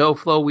to. But Joe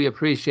Flo, we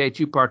appreciate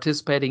you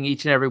participating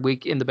each and every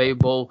week in the Baby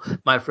Bowl,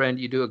 my friend.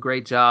 You do a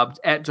great job.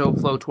 At Joe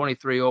Flo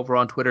 23 over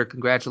on Twitter.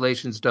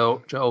 Congratulations,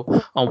 Joe,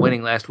 on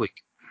winning last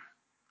week.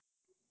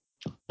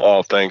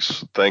 Oh,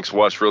 thanks,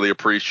 Wes. Really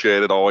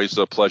appreciate it. Always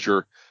a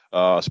pleasure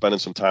spending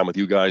some time with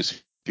you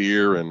guys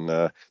here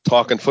and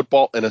talking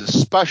football, and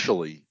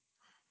especially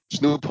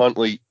Snoop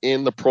Huntley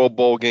in the Pro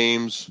Bowl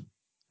games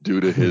due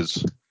to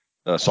his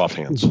soft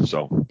hands.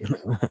 So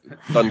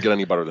doesn't get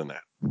any better than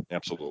that.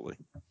 Absolutely.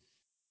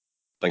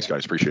 Thanks,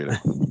 guys. Appreciate it.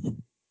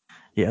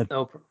 Yeah.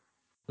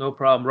 No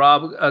problem,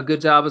 Rob.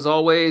 Good job as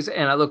always,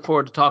 and I look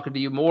forward to talking to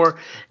you more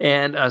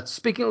and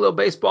speaking a little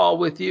baseball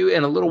with you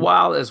in a little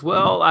while as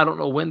well. I don't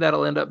know when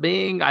that'll end up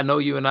being. I know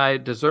you and I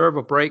deserve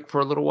a break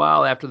for a little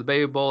while after the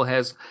Baby Bowl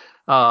has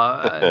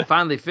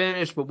finally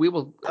finished, but we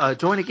will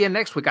join again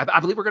next week. I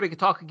believe we're going to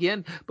talk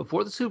again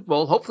before the Super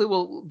Bowl. Hopefully,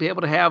 we'll be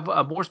able to have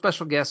more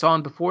special guests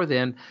on before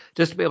then,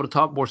 just to be able to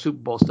talk more Super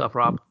Bowl stuff,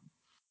 Rob.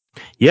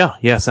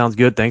 Yeah, sounds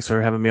good. Thanks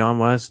for having me on,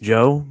 Wes.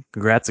 Joe,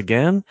 congrats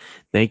again.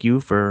 Thank you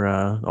for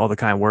all the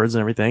kind words and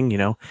everything.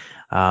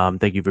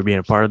 Thank you for being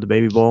a part of the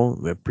Baby Bowl.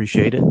 We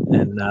appreciate it.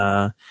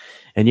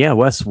 And yeah,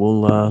 Wes,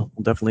 we'll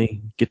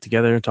definitely get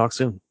together and talk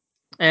soon.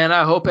 And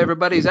I hope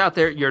everybody's out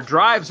there. Your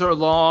drives are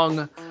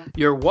long.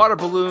 Your water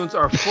balloons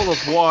are full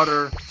of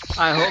water.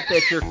 I hope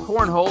that your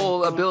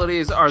cornhole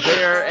abilities are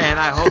there. And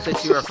I hope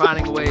that you are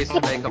finding ways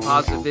to make a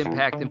positive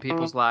impact in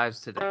people's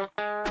lives today.